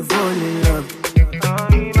to fall in love.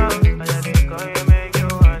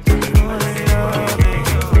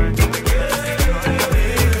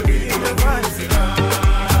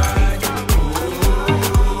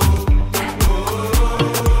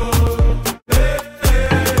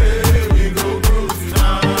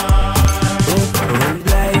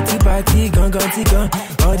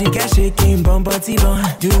 All the cash shaking, bum,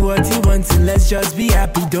 do what you want to, let's just be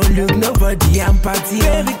happy. Don't look nobody, I'm party.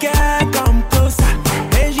 Baby girl, come closer.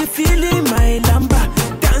 As you feeling my lamba,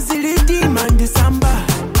 dance the rhythm and the samba.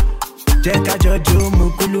 Check out Jojo,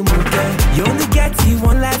 Mukulu, Muke. You only get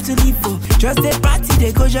one life to live for. Just a party,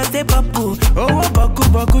 they go just a bubble. Oh,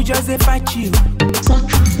 Boku, just a fight you.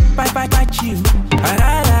 Fight you.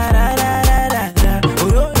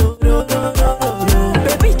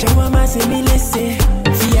 Baby, Chawama, say me listen.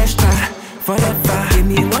 Fiesta, forever. Give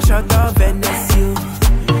me one shot of NSU.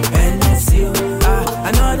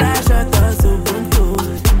 Another shot of Subuntu.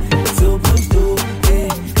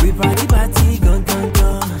 We party, gun.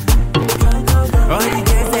 All the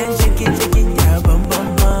girls then shaking, yeah, bum.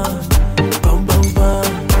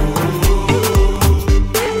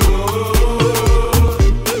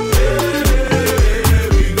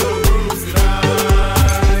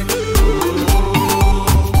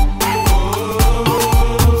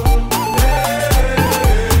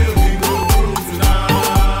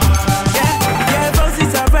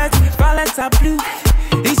 Blue,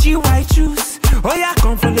 it's you I choose. Oh yeah,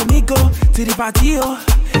 come follow me, go to the party, oh.